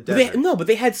 but in the But desert. but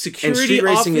they had security street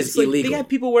racing office, is like, illegal. They had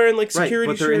people wearing like Right,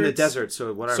 security but they're in the shirts. desert,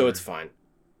 so whatever. So it's fine.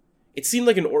 It seemed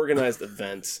like an organized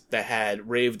event that had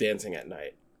rave dancing at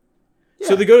night.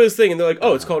 So they go to this thing and they're like,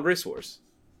 "Oh, it's called Race Wars."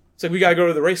 It's like we gotta go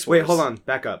to the Race Wars. Wait, hold on.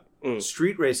 Back up. Mm.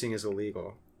 Street racing is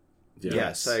illegal. yeah.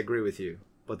 Yes, I agree with you.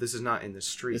 But this is not in the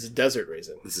street. This is desert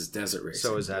racing. This is desert racing.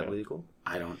 So is that Yeah. legal?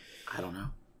 I don't know.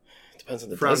 Depends on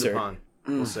the Frowned desert. upon,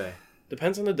 we'll say.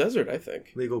 Depends on the desert, I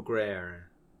think. Legal gray area.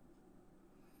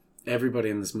 Everybody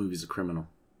in this movie is a criminal.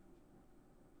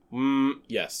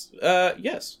 Yes.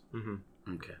 Yes. Mm-hmm.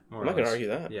 Okay. I'm not gonna argue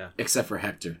that. Yeah. Except for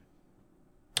Hector.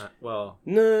 Well,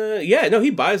 No. Yeah. No. He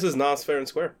buys his Nas fair and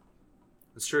square.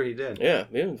 it's true he did. Yeah.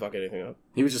 He didn't fuck anything up.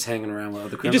 He was just hanging around with other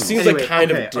He criminals. just seems Anyway, like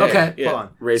kind okay, of dick. okay, Yeah. Hold on.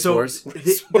 Race so Wars.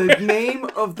 The name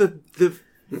of the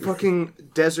fucking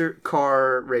desert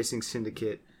car racing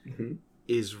syndicate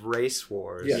is Race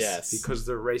Wars. Yes. Because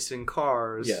they're racing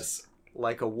cars. Yes.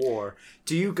 Like a war.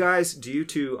 Do you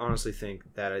two honestly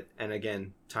think that, and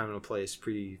again, time and a place,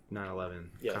 pre 9/11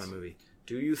 Yes. kind of movie,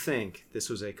 do you think this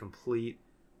was a complete,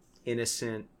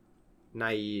 innocent,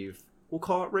 naive, we'll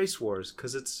call it Race Wars,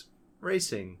 because it's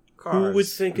racing cars. Who would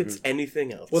think it's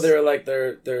anything else? Well, they're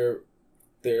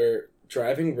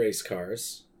driving race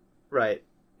cars, right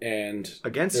and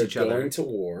against they're each other? going to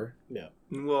war. Yeah.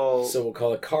 Well, So we'll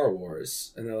call it Car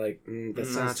Wars, and they're like, that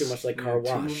sounds too much like Car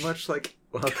Wash. Too much like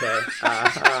okay.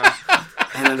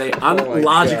 And then I'm Oh my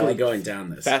logically God. going down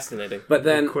this. Fascinating. But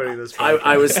then Quitting this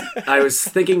I was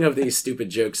thinking of these stupid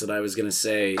jokes that I was going to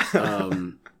say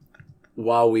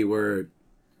while we were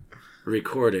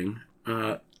recording,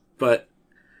 but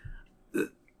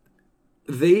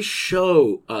they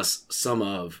show us some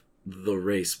of the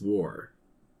race war.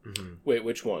 Wait,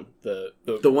 which one? The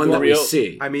one that we real-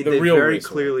 see. I mean, The they real very race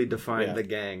war. clearly defined Yeah. the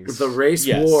gangs. The race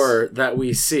Yes. war that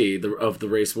we see of the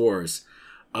race wars.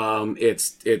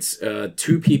 It's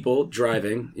two people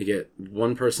driving. You get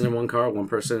one person in one car, one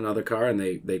person in another car, and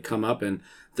they come up and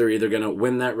they're either going to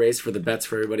win that race for the bets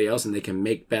for everybody else, and they can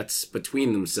make bets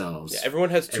between themselves. Yeah, everyone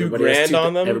has $2 Everybody has grand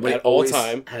on them everybody at all always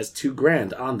time. has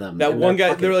 $2,000 on them. That in one their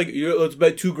guy, pocket. they're like, let's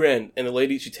bet $2 grand, and the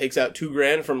lady, she takes out $2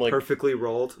 grand from like, perfectly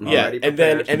rolled. yeah, already and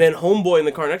prepared. then homeboy in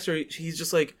the car next to her, he's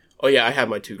just like, oh yeah, I have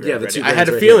my $2 grand. Yeah, the ready. $2 I had a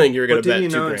grand's right feeling here. you were gonna But didn't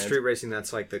bet you know $2 in grand. street racing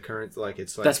that's like the current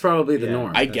it's like That's probably the yeah.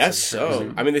 norm. I That's guess a-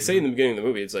 so. I mean, they say in the beginning of the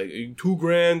movie, it's like $2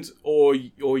 grand or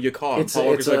your car. It's Paul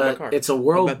Walker's like, my car. it's a I'll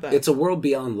world bet that. it's a world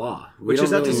beyond law. We Which don't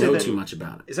is that to really say know that- too much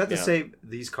about it. Is that to Yeah. say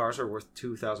these cars are worth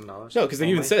 $2,000? No, because they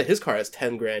even said his car has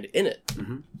 $10 grand in it.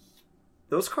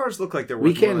 Those cars look like they're worth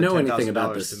We can't more know than anything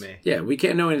about $10,000 this. to me. Yeah, we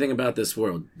can't know anything about this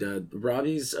world.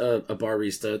 Robbie's a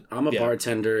barista. I'm a Yeah.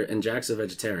 bartender, and Jack's a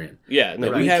vegetarian. Yeah, no,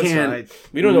 Right. we have. can't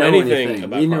We don't know anything anything.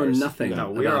 about We know cars. nothing.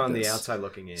 No, we about are on this. the outside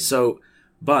looking in. So,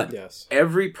 but Yes.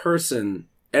 every person,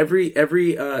 every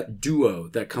duo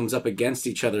that comes up against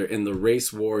each other in the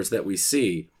race wars that we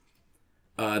see,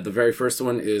 the very first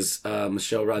one is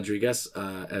Michelle Rodriguez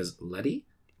as Letty,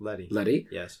 Letty.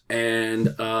 Yes.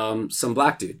 and some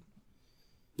black dude.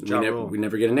 Ja Rule. We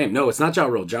never get a name. No, it's not Ja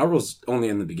Rule. Ja Rule's only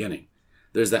in the beginning.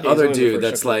 There's that He's other only in the dude first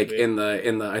that's chapter of like the movie.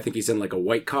 in the I think he's in like a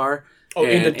white car. Oh,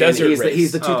 in the and desert he's race.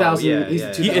 he's the 2000. Oh, yeah, he's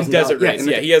yeah, the yeah. He in $2,000 desert race. in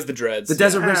the- Yeah, he has the dreads. the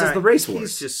desert race is the race wars.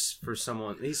 He's just for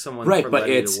someone. He's someone. Right, for but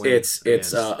Letty it's to win it's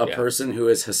against. a Yeah. person who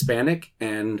is Hispanic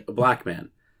and a black man,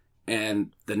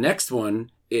 and the next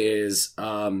one is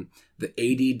the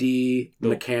ADD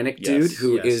mechanic yes, dude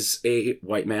who yes. is a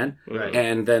white man, Right.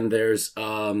 and then there's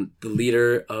the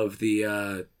leader of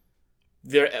the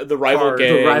The rival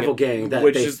gang. the rival gang that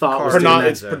which they is thought was Car-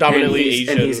 doing it's that. predominantly and he's,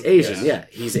 Asian. and he's Asian. Yeah,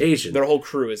 he's Asian. Their whole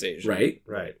crew is Asian. Right.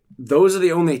 Right. Those are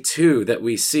the only two that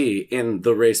we see in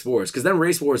the race wars, because then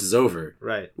race wars is over.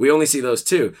 Right. We only see those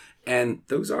two, and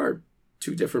those are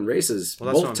two different races Well,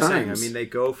 that's both what I'm times. saying. I mean, they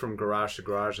go from garage to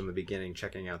garage in the beginning,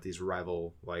 checking out these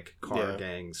rival like car Yeah.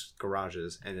 gangs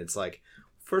garages, and it's like,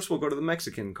 first we'll go to the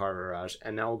Mexican car garage,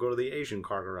 and now we'll go to the Asian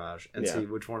car garage and Yeah. see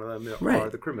which one of them Right. are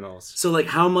the criminals. So, like,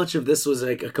 how much of this was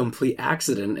like a complete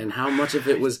accident, and how much of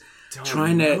it was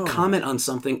trying know. to comment on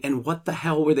something, and what the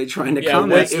hell were they trying to Yeah,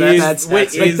 comment? what If is- that's what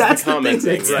like, is that's the the thing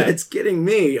commenting, that's, right. that's getting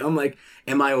me. I'm like,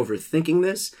 am I overthinking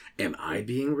this? Am I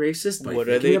being racist by What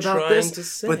are thinking they about trying this? to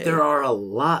say? But there are a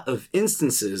lot of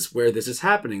instances where this is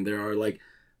happening. There are like,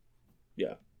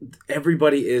 Yeah.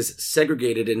 everybody is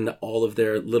segregated into all of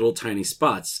their little tiny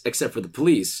spots, except for the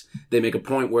police. They make a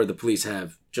point where the police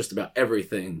have just about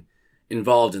everything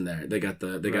involved in there. They got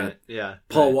Right. Yeah.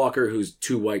 Paul Right. Walker, who's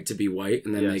too white to be white,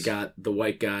 and then they Yes. got the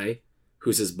white guy,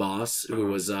 who's his boss, who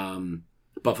Uh-huh. was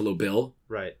Buffalo Bill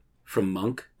Right. from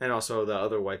Monk. And also the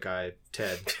other white guy,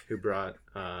 Ted, who brought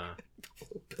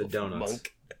the donuts.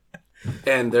 Monk.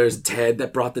 And there's Ted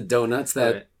that brought the donuts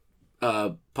that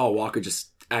Right. Paul Walker just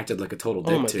acted like a total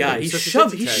dick Oh my to. god, he He's such a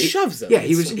shoves. dick He to Ted. shoves them. Yeah, he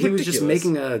It's was just ridiculous.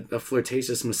 making a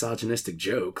flirtatious, misogynistic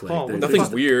joke. Like Paul, they're, Nothing's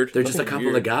they're, weird. they're just a Nothing's couple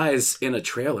weird. of guys in a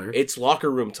trailer. It's locker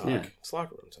room talk. Yeah. It's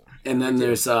locker room talk. And then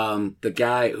there's the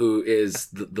guy who is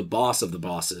the boss of the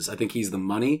bosses. I think he's the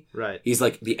money. Right. He's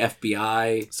like the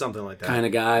FBI Something like that. kind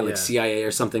of guy, like Yeah. CIA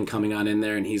or something coming on in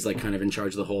there, and he's like kind of in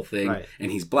charge of the whole thing. Right.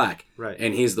 And he's black. Right.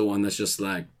 And he's the one that's just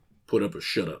like, put up or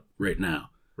shut up right now.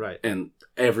 Right. And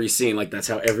every scene, like that's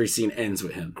how every scene ends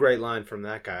with him. Great line from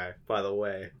that guy, by the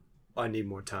way. I need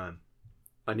more time.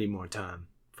 I need more time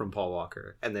from Paul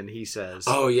Walker. And then he says,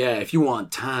 Oh yeah, if you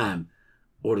want time,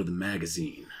 order the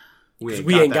magazine. we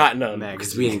ain't got none.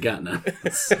 Because we ain't got none.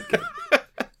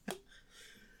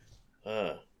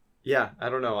 Yeah, I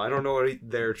don't know. I don't know what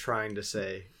they're trying to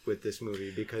say with this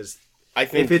movie, because I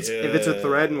think if it's a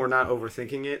thread and we're not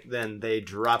overthinking it, then they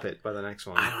drop it by the next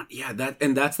one.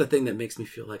 That's the thing that makes me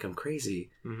feel like I'm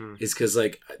crazy. Mhm. Is because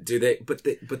like, do they? But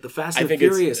the Fast I and think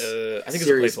Furious it's a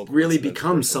series placeholder really incident,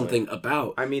 becomes personally. something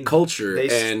about I mean, culture. They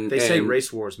say and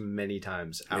race wars many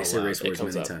times. They Out say loud. race It wars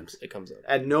comes many up. times. It comes up.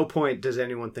 At no point does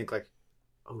anyone think like,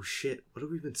 oh shit, what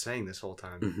have we been saying this whole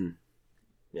time? Mm-hmm.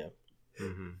 Yeah.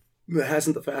 Mm-hmm. But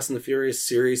hasn't the Fast and the Furious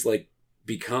series like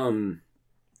become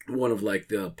one of like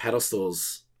the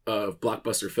pedestals of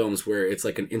blockbuster films where it's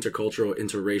like an intercultural,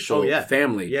 interracial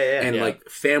family? And like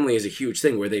family is a huge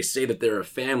thing where they say that they're a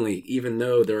family even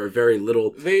though there are very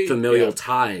little familial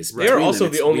ties. They are also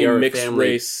the only mixed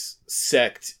race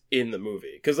sect in the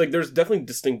movie because like there's definitely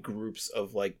distinct groups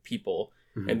of like people,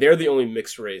 and they're the only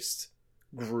mixed race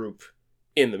group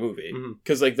in the movie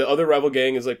because like the other rival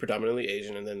gang is like predominantly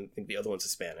Asian, and then I think the other one's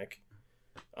Hispanic.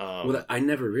 Well, I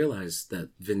never realized that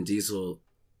Vin Diesel.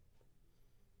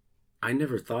 I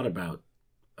never thought about,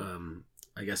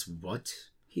 I guess, what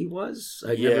he was.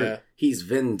 He's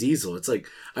Vin Diesel. It's like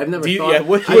I've never thought. Yeah,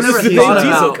 where does Vin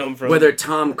Diesel come from? Whether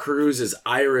Tom Cruise is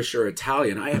Irish or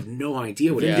Italian, I have no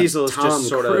idea what Vin Diesel is Tom just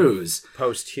sort Cruise. of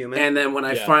post-human, and then when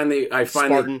I finally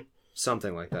Spartan.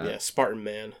 Something like that. Yeah, Spartan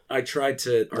man. I tried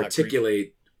to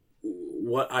articulate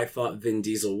what I thought Vin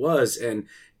Diesel was, and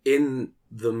in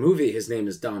the movie, his name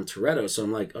is Dom Toretto, so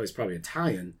I'm like, oh, he's probably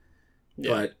Italian. Yeah.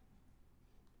 But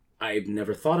I've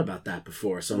never thought about that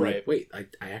before, so I'm like, wait, I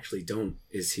actually don't.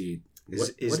 Is he...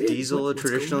 Is Diesel a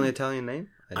traditionally Italian name?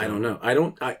 I don't know.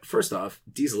 First off,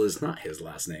 Diesel is not his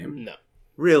last name. No.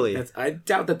 Really? I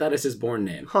doubt that is his born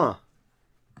name. Huh.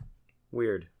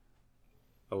 Weird.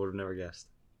 I would have never guessed.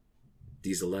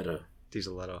 Dieseletto.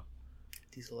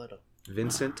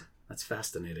 Vincent? That's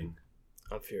fascinating.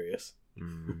 I'm furious.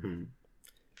 Mm-hmm.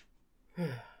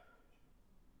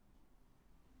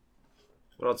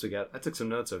 What else we got? I took some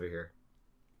notes over here.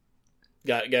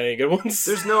 Got any good ones?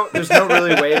 There's no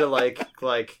really way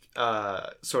to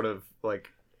sort of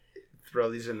like throw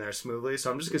these in there smoothly.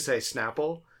 So I'm just gonna say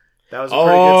Snapple. That was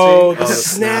a pretty good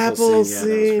scene. The Snapple scene.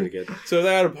 Yeah, that was pretty good. So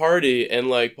they're at a party, and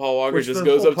like Paul Walker just the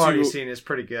goes whole up party to. Scene is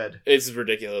pretty good. It's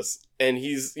ridiculous, and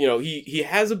he's he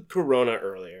has a Corona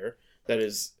earlier. That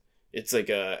is, it's like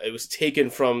it was taken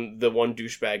from the one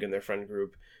douchebag in their friend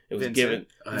group. It was given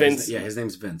Vince. His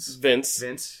name's Vince.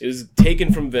 Vince. It was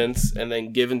taken from Vince and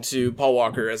then given to Paul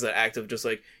Walker as an act of just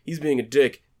like he's being a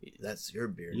dick. That's your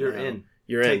beer. You're now. in.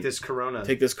 You're Take in. this Corona.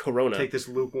 Take this Corona. Take this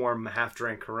lukewarm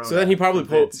half-drink Corona. So then he probably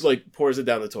pours it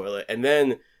down the toilet, and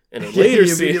then in a later he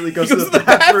scene, immediately goes to the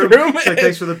bathroom. He's like,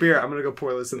 thanks for the beer. I'm gonna go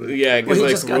pour this in the. Yeah, well, he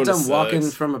like, just got done sucks. walking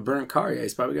from a burnt car. Yeah,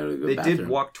 he's probably got to go to the bathroom. They did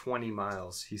walk 20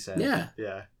 miles. He said.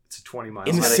 Yeah. It's a 20 miles.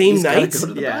 In the same night? Go to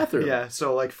the bathroom. Yeah.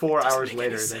 So like 4 hours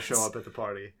later, they show up at the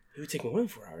party. It would take more than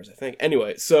 4 hours, I think.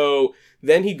 Anyway, so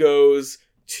then he goes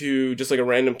to just like a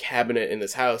random cabinet in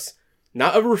this house,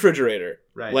 not a refrigerator,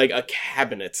 right? Like a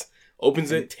cabinet.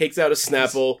 Opens it, takes out a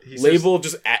Snapple, label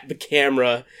just at the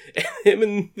camera, and him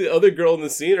and the other girl in the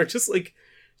scene are just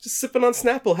sipping on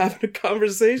Snapple, having a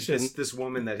conversation. This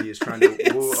woman that he is trying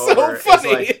to woo so over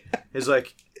funny. is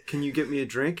like, can you get me a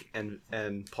drink?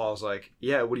 And Paul's like,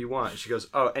 yeah, what do you want? And she goes,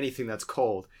 oh, anything that's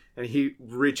cold. And he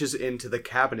reaches into the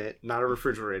cabinet, not a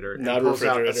refrigerator, and pulls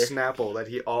out a Snapple that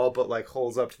he all but like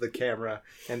holds up to the camera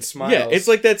and smiles. Yeah, it's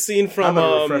like that scene from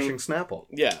a refreshing Snapple.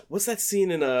 Yeah, what's that scene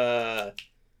in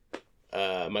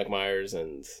Mike Myers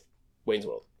and Wayne's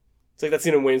World? It's like that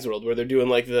scene in Wayne's World where they're doing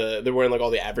like they're wearing like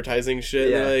all the advertising shit.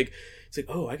 Yeah. And they're like, it's like,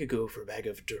 oh, I could go for a bag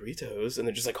of Doritos, and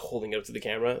they're just like holding it up to the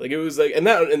camera. Like it was like, and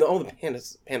all the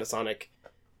Panasonic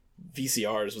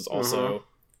VCRs was also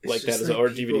like that as our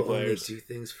DVD players. Do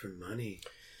things for money.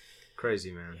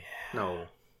 Crazy, man. Yeah. No,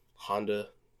 Honda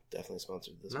definitely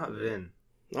sponsored this. Not movie. Vin.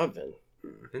 Not Vin.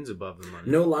 Vin's above the money.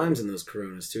 No limes in those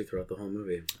Coronas too throughout the whole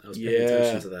movie. I was paying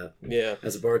attention to that. Yeah,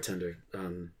 as a bartender,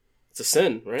 it's a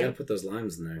sin, right? Gotta put those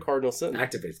limes in there. Cardinal sin.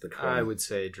 Activates the Corona. I would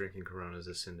say drinking Corona is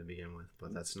a sin to begin with,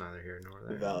 but that's neither here nor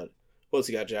there. Valid. What else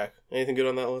you got, Jack? Anything good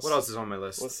on that list? What else is on my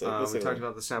list? We talked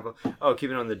about the Snapple. Oh,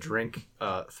 keeping on the drink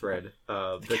thread.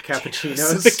 The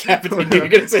cappuccinos. The cappuccinos. You're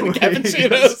gonna say the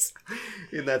cappuccinos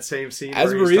in that same scene.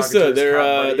 As barista,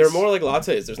 they're more like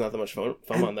lattes. There's not that much foam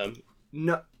on them.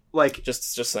 No, like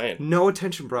just saying. No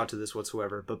attention brought to this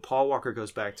whatsoever. But Paul Walker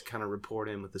goes back to kind of report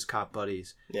in with his cop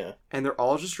buddies. Yeah, and they're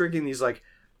all just drinking these like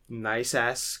nice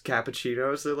ass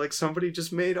cappuccinos that like somebody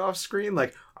just made off screen.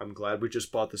 Like, I'm glad we just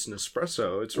bought this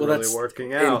Nespresso. It's really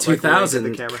working out. In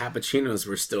 2000, cappuccinos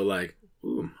were still like,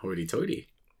 ooh, hoity-toity.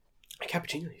 A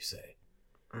cappuccino, you say?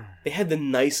 They had the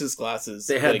nicest glasses.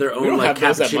 They had their own like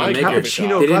cappuccino maker.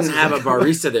 They didn't have a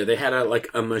barista there. They had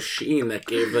a machine that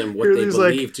gave them what they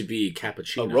believed to be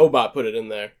cappuccino. A robot put it in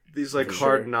there. These like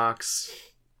hard knocks.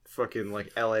 Fucking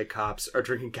like LA cops are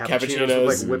drinking cappuccinos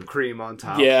with like whipped cream on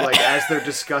top. Yeah. Like as they're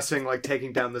discussing like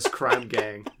taking down this crime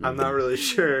gang. I'm not really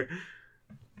sure.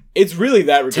 It's really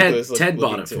that ridiculous. Ted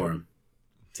bought it for him.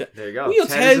 There you go. Well, you know,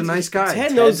 Ted's a nice guy.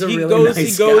 Ted knows. Ted's a He really goes.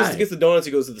 nice He goes. guy. He gets the donuts.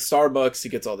 He goes to the Starbucks. He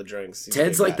gets all the drinks. He's a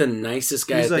Ted's good like guy. the nicest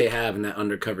guy He's that they like- have in that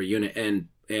undercover unit, and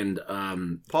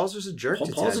Paul's just a jerk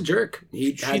to Paul's Ted. a jerk.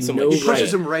 He Treats had him no like He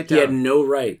pushes right. him right He had down. no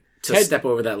right to Ted- step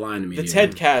over that line The immediately.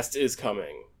 Ted cast is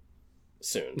coming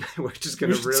soon. We're just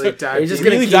going We're to really just- dive Are you just deep.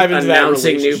 going Really to dive keep into that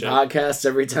announcing new relationship. podcasts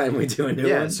every time we do a new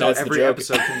Yeah, one? so That's the every joke.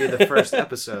 episode can be the first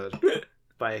episode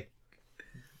by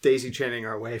daisy chaining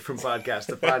our way from podcast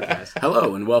to podcast.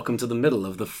 Hello, and welcome to the middle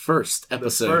of the first The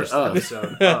episode first of...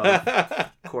 episode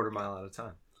of Quarter Mile at a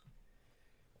Time.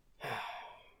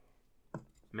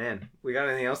 Man, we got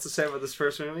anything else to say about this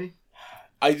first movie?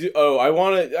 I do. Oh, I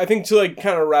want to. I think to like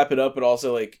kind of wrap it up, but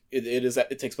also like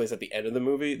it takes place at the end of the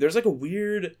movie. There's like a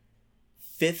weird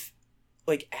fifth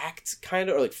like act kind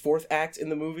of or like fourth act in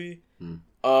the movie. Wait,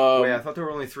 I thought there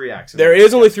were only 3 acts. There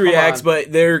is only 3 Come acts, on.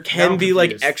 but there Now can I'm be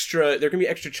like confused. extra. There can be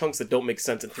extra chunks that don't make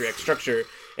sense in 3 act structure,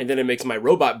 and then it makes my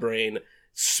robot brain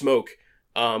smoke.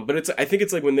 But it's. I think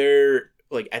it's like when they're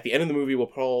like at the end of the movie, while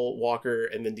Paul Walker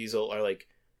and Vin Diesel are like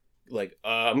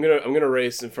I'm gonna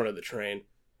race in front of the train.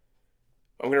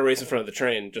 I'm gonna race in front of the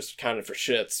train just kind of for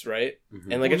shits, right? Mhm.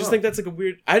 And like Well, I just no. think that's like a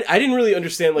weird. I didn't really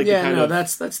understand like yeah, the kind no, of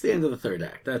that's the end of the third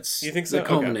act. That's You think so? the Okay.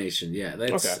 culmination. Yeah,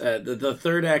 that's Okay. the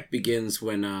third act begins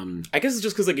when I guess it's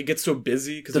just because like it gets so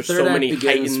busy because the there's third so act many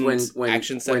begins heightened when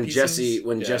action set when pieces.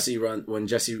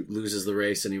 Jesse loses the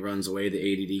race and he runs away, the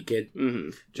ADD kid.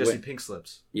 Mm-hmm. Jesse Wait. Pink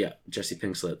Slips. Yeah, Jesse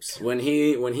Pink Slips. When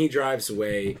he drives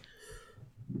away,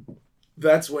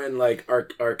 that's when like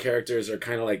our characters are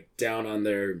kind of like down on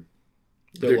their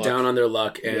down on their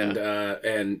luck, and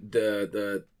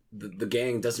the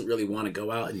gang doesn't really want to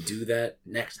go out and do that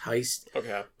next heist,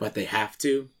 Okay. but they have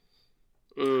to.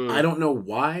 Mm. I don't know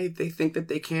why they think that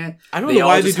they can't. I don't know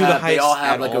why they do the heist. They all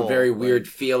have at like all. a very weird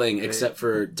Like, feeling, they- except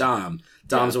for Dom.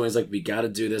 Dom's always like, "We got to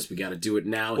do this. We got to do it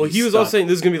now." Well, He's he was also stuck. saying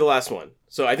this is gonna be the last one,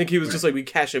 so I think he was just like, we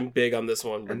cash in big on this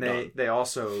one. We're And done. they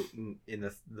also, in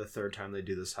the third time they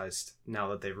do this heist, now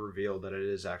that they've revealed that it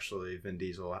is actually Vin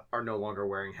Diesel, are no longer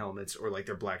wearing helmets or like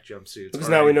their black jumpsuits. Because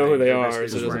or now we know who anything. they They're are, basically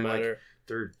so it just doesn't wearing, like, matter.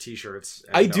 their t-shirts.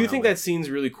 and I no do think helmet. that scene's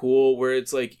really cool, where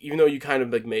it's like, even though you kind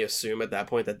of like may assume at that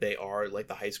point that they are like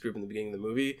the heist group in the beginning of the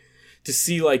movie, to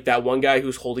see like that one guy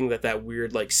who's holding that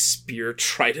weird like spear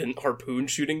trident harpoon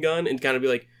shooting gun and kind of be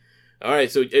like, all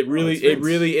right, so it really it's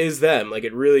Vince. is them, like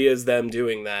it really is them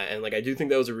doing that, and like I do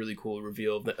think that was a really cool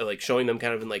reveal, of like showing them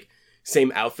kind of in like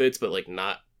same outfits but like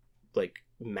not like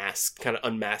masked, kind of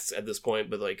unmasked at this point,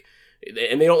 but like,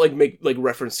 and they don't like make like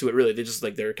reference to it really, they just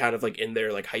like they're kind of like in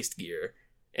their like heist gear.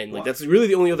 And like Well, that's really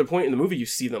the only other point in the movie you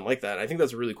see them like that. I think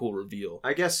that's a really cool reveal.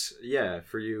 I guess, yeah,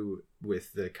 for you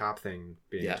with the cop thing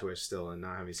being Yeah. a twist still and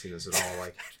not having seen this at all,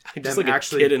 like I'm just them like a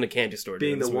actually kid in a candy store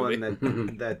being doing the this one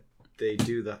movie. that they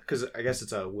do the, because I guess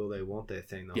it's a will they won't they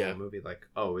thing the Yeah. whole movie. Like,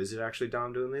 oh, is it actually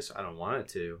Dom doing this? I don't want it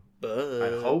to. But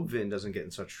I hope Vin doesn't get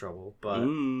in such trouble, but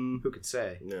Mm, who can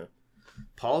say? no,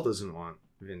 Paul doesn't want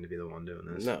Vin to be the one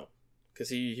doing this. no, because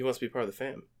he wants to be part of the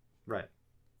fam. Right,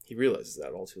 He realizes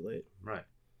that all too late. right.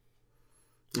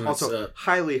 That's, Also,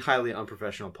 highly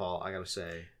unprofessional Paul, I gotta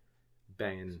say.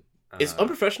 Banging. It's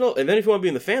unprofessional, and then if you want to be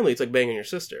in the family, it's like banging your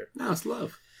sister. no, it's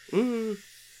love. Mm.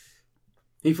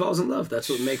 He falls in love. That's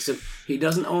what makes him. He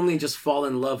doesn't only just fall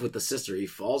in love with the sister. He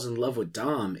falls in love with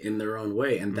Dom in their own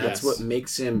way, and that's Yes. what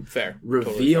makes him Fair.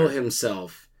 reveal Totally fair.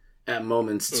 himself at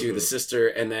moments to Mhm. the sister.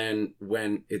 And then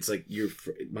when it's like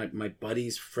my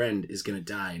buddy's friend is gonna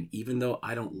die, and even though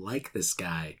I don't like this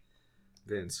guy,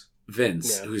 Vince.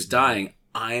 Vince, Yeah. who's dying,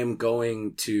 I am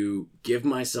going to give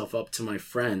myself up to my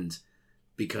friend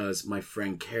because my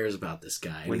friend cares about this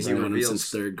guy. And When he's he known him reveals- since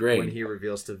third grade. When he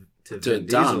reveals to To Vin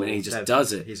Dom, Diesel and he just that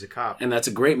does it. He's a cop. And that's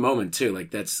a great moment too.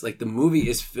 Like that's like the movie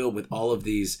is filled with all of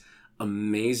these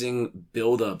amazing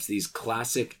build-ups, these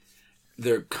classic,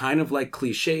 they're kind of like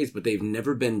cliches, but they've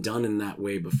never been done in that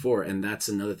way before. And that's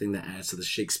another thing that adds to the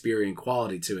Shakespearean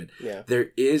quality to it. Yeah.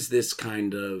 There is this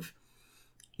kind of,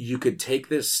 you could take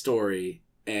this story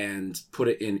and put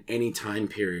it in any time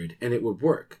period and it would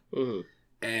work. Mhm.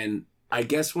 And I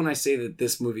guess when I say that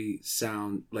this movie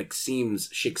seems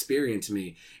Shakespearean to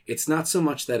me, it's not so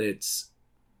much that it's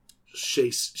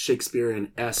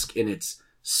Shakespearean-esque in its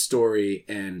story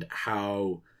and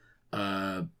how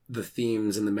the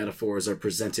themes and the metaphors are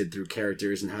presented through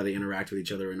characters and how they interact with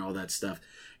each other and all that stuff.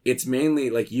 It's mainly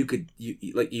like you could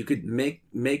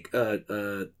make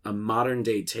a modern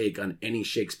day take on any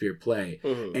Shakespeare play,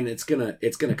 Mhm. and it's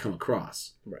gonna come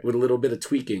across Right. with a little bit of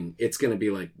tweaking. It's gonna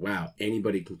be like, wow,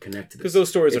 anybody can connect to this Because those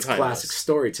stories it's are timeless. classic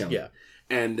storytelling. Yeah.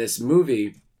 And this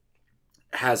movie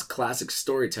has classic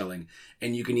storytelling,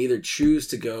 and you can either choose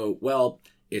to go, well,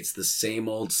 it's the same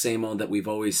old that we've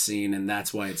always seen, and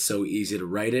that's why it's so easy to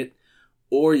write it.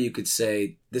 Or you could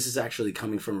say, this is actually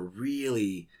coming from a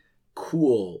really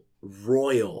cool,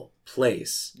 royal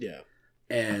place. Yeah.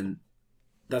 And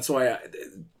that's why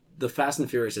the Fast and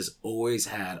Furious has always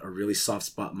had a really soft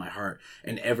spot in my heart.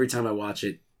 And every time I watch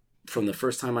it, from the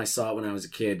first time I saw it when I was a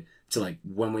kid to like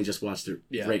when we just watched it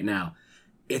right now,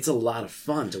 it's a lot of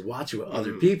fun to watch it with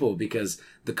other people because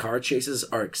the car chases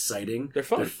are exciting. They're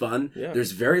fun. They're fun. Yeah.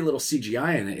 There's very little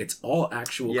CGI in it. It's all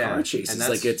actual car chases.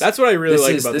 And That's what I really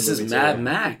like about this the is movie, Mad too.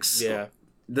 Max. Yeah.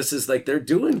 This is like they're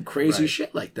doing crazy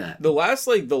shit like that. The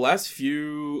last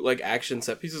few like action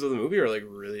set pieces of the movie are like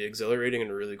really exhilarating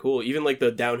and really cool. Even like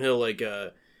the downhill, like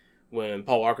when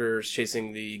Paul Walker's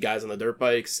chasing the guys on the dirt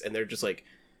bikes and they're just like,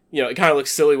 you know, it kind of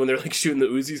looks silly when they're like shooting the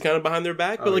Uzis kind of behind their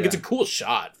back, but like it's a cool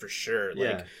shot for sure.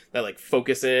 Like that like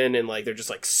focus in and like they're just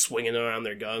like swinging around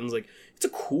their guns. Like it's a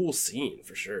cool scene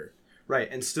for sure. Right,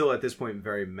 and still at this point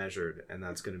very measured, and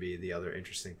that's going to be the other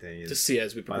interesting thing. Is to see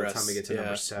as we progress. By the time we get to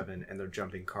number 7 and they're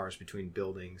jumping cars between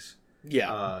buildings, you're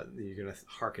going to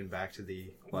harken back to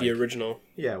the original.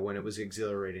 Yeah, when it was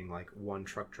exhilarating, like one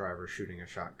truck driver shooting a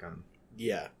shotgun.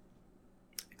 Yeah.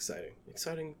 Exciting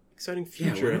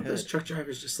future. Yeah, one of those truck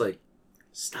drivers just like,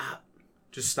 stop.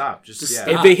 Just stop. Just stop.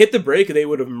 If they hit the brake, they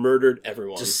would have murdered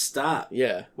everyone. Just stop.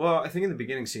 Yeah. Well, I think in the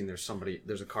beginning scene,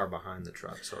 there's a car behind the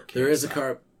truck, so it can't there is stop. A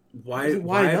car. Why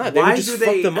not? Why just do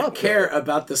fuck they them up, care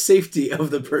about the safety of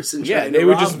the person? Yeah, trying they to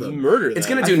would rob just them? murder them. It's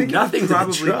going to I do think it nothing would to the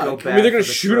probably truck. go I bad mean, they're going for to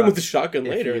the shoot him truck with the shotgun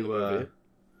if later in you, the movie.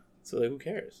 So like, who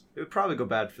cares? It would probably go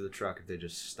bad for the truck if they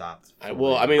just stopped. I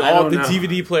I mean, all don't the know.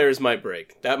 DVD players might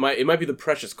break. It might be the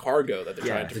precious cargo that they're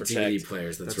trying to the protect. DVD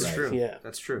players. That's right. true. Yeah.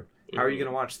 That's true. How are you going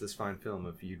to watch this fine film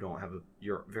if you don't have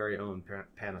your very own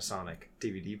Panasonic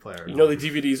DVD player? You know, the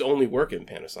DVDs only work in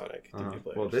Panasonic DVD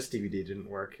players. Well, this DVD didn't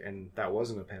work, and that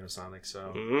wasn't a Panasonic,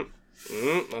 so...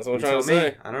 That's what I'm trying to tell say.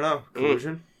 me. I don't know.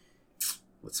 Collusion?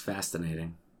 What's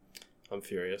fascinating? I'm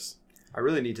furious. I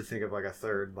really need to think of like a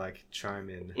third, like, chime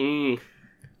in.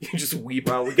 You just weep.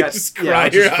 Well, we got... just yeah, cry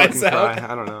I'll your just eyes fucking out. cry.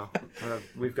 I don't know.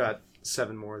 We've got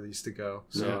 7 more of these to go,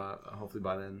 so hopefully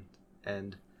by then,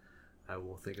 I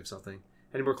will think of something.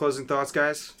 Any more closing thoughts,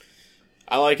 guys?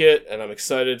 I like it, and I'm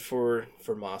excited for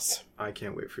Moss. I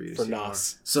can't wait for you to For see more.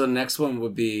 Nos. So the next one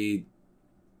would be,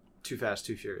 Too Fast,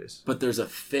 Too Furious. but there's a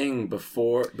thing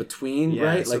between, Yeah,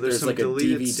 right? so Like there's there's some like a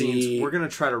deleted DVD. scenes. We're gonna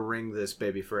try to ring this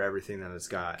baby for everything that it's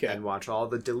got, Okay. and watch all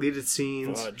the deleted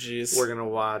scenes. Oh, jeez. We're gonna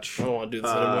watch I don't want to do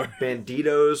this anymore.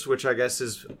 Banditos, which I guess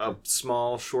is a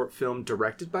small short film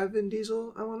directed by Vin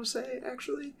Diesel. I want to say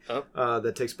actually,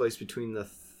 that takes place between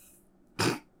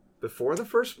before the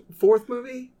fourth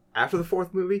movie, after the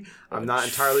fourth movie. I'm not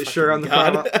entirely sure on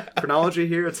the chronology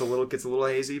here. Gets a little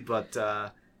hazy, but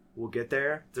we'll get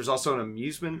there. There's also an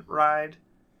amusement ride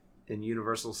in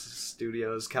Universal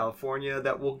Studios California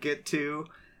that we'll get to.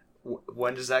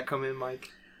 When does that come in, Mike?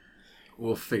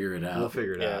 We'll figure it out. We'll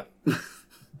figure it out.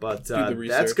 But the that's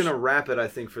research. going to wrap it, I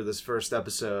think, for this first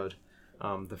episode.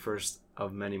 The first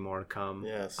of many more to come.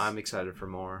 Yes. I'm excited for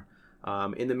more.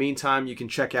 In the meantime, you can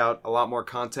check out a lot more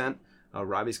content.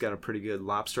 Robbie's got a pretty good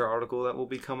lobster article that will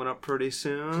be coming up pretty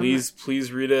soon.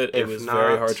 Please read it. It If was not,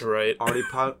 very hard to write. Already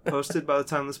posted by the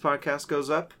time this podcast goes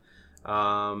up.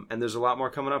 And there's a lot more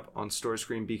coming up on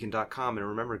StoryScreenBeacon.com. And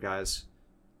remember, guys,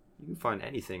 you can find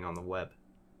anything on the web.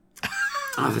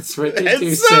 Oh, that's right. They It's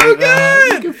do so say that.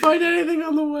 good! You can find anything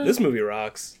on the web. This movie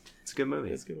rocks. It's a good movie.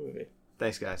 It's a good movie.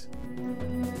 Thanks, guys.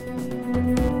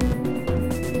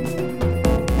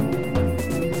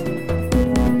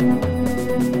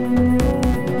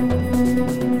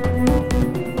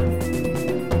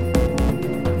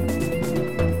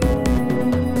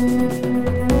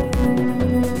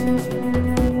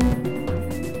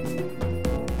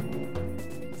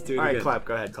 Let's do it All right, again. clap.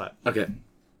 Go ahead, clap. Okay,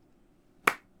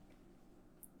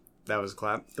 That was a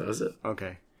clap. that was it.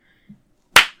 Okay.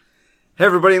 Hey,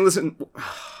 everybody, listen.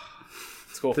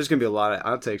 It's cool. There's going to be a lot of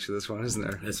outtakes for this one, isn't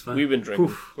there? That's fine. We've been drinking.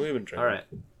 Oof. We've been drinking. All right.